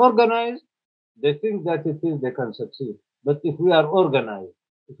are not organized, they think that they can succeed. But if we are organized,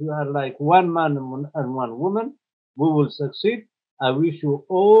 if we are like one man and one woman, we will succeed. I wish you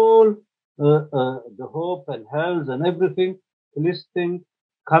all the hope and health and everything. Please think,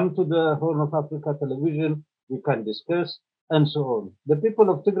 come to the Horn of Africa television. We can discuss and so on. The people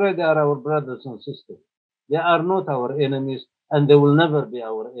of Tigray, they are our brothers and sisters. They are not our enemies, and they will never be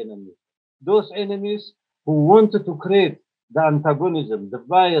our enemies. Those enemies who wanted to create the antagonism, the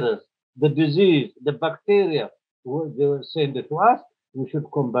virus, the disease, the bacteria, they will send it to us. We should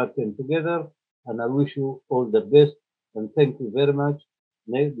combat them together. and I wish you all the best. And thank you very much.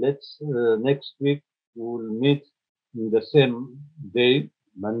 Next week we will meet in the same day,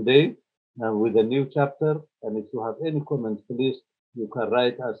 Monday, with a new chapter. And if you have any comments, please you can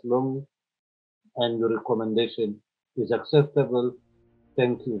write as long and your recommendation is acceptable.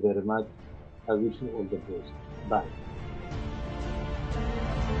 Thank you very much. I wish you all the best. Bye.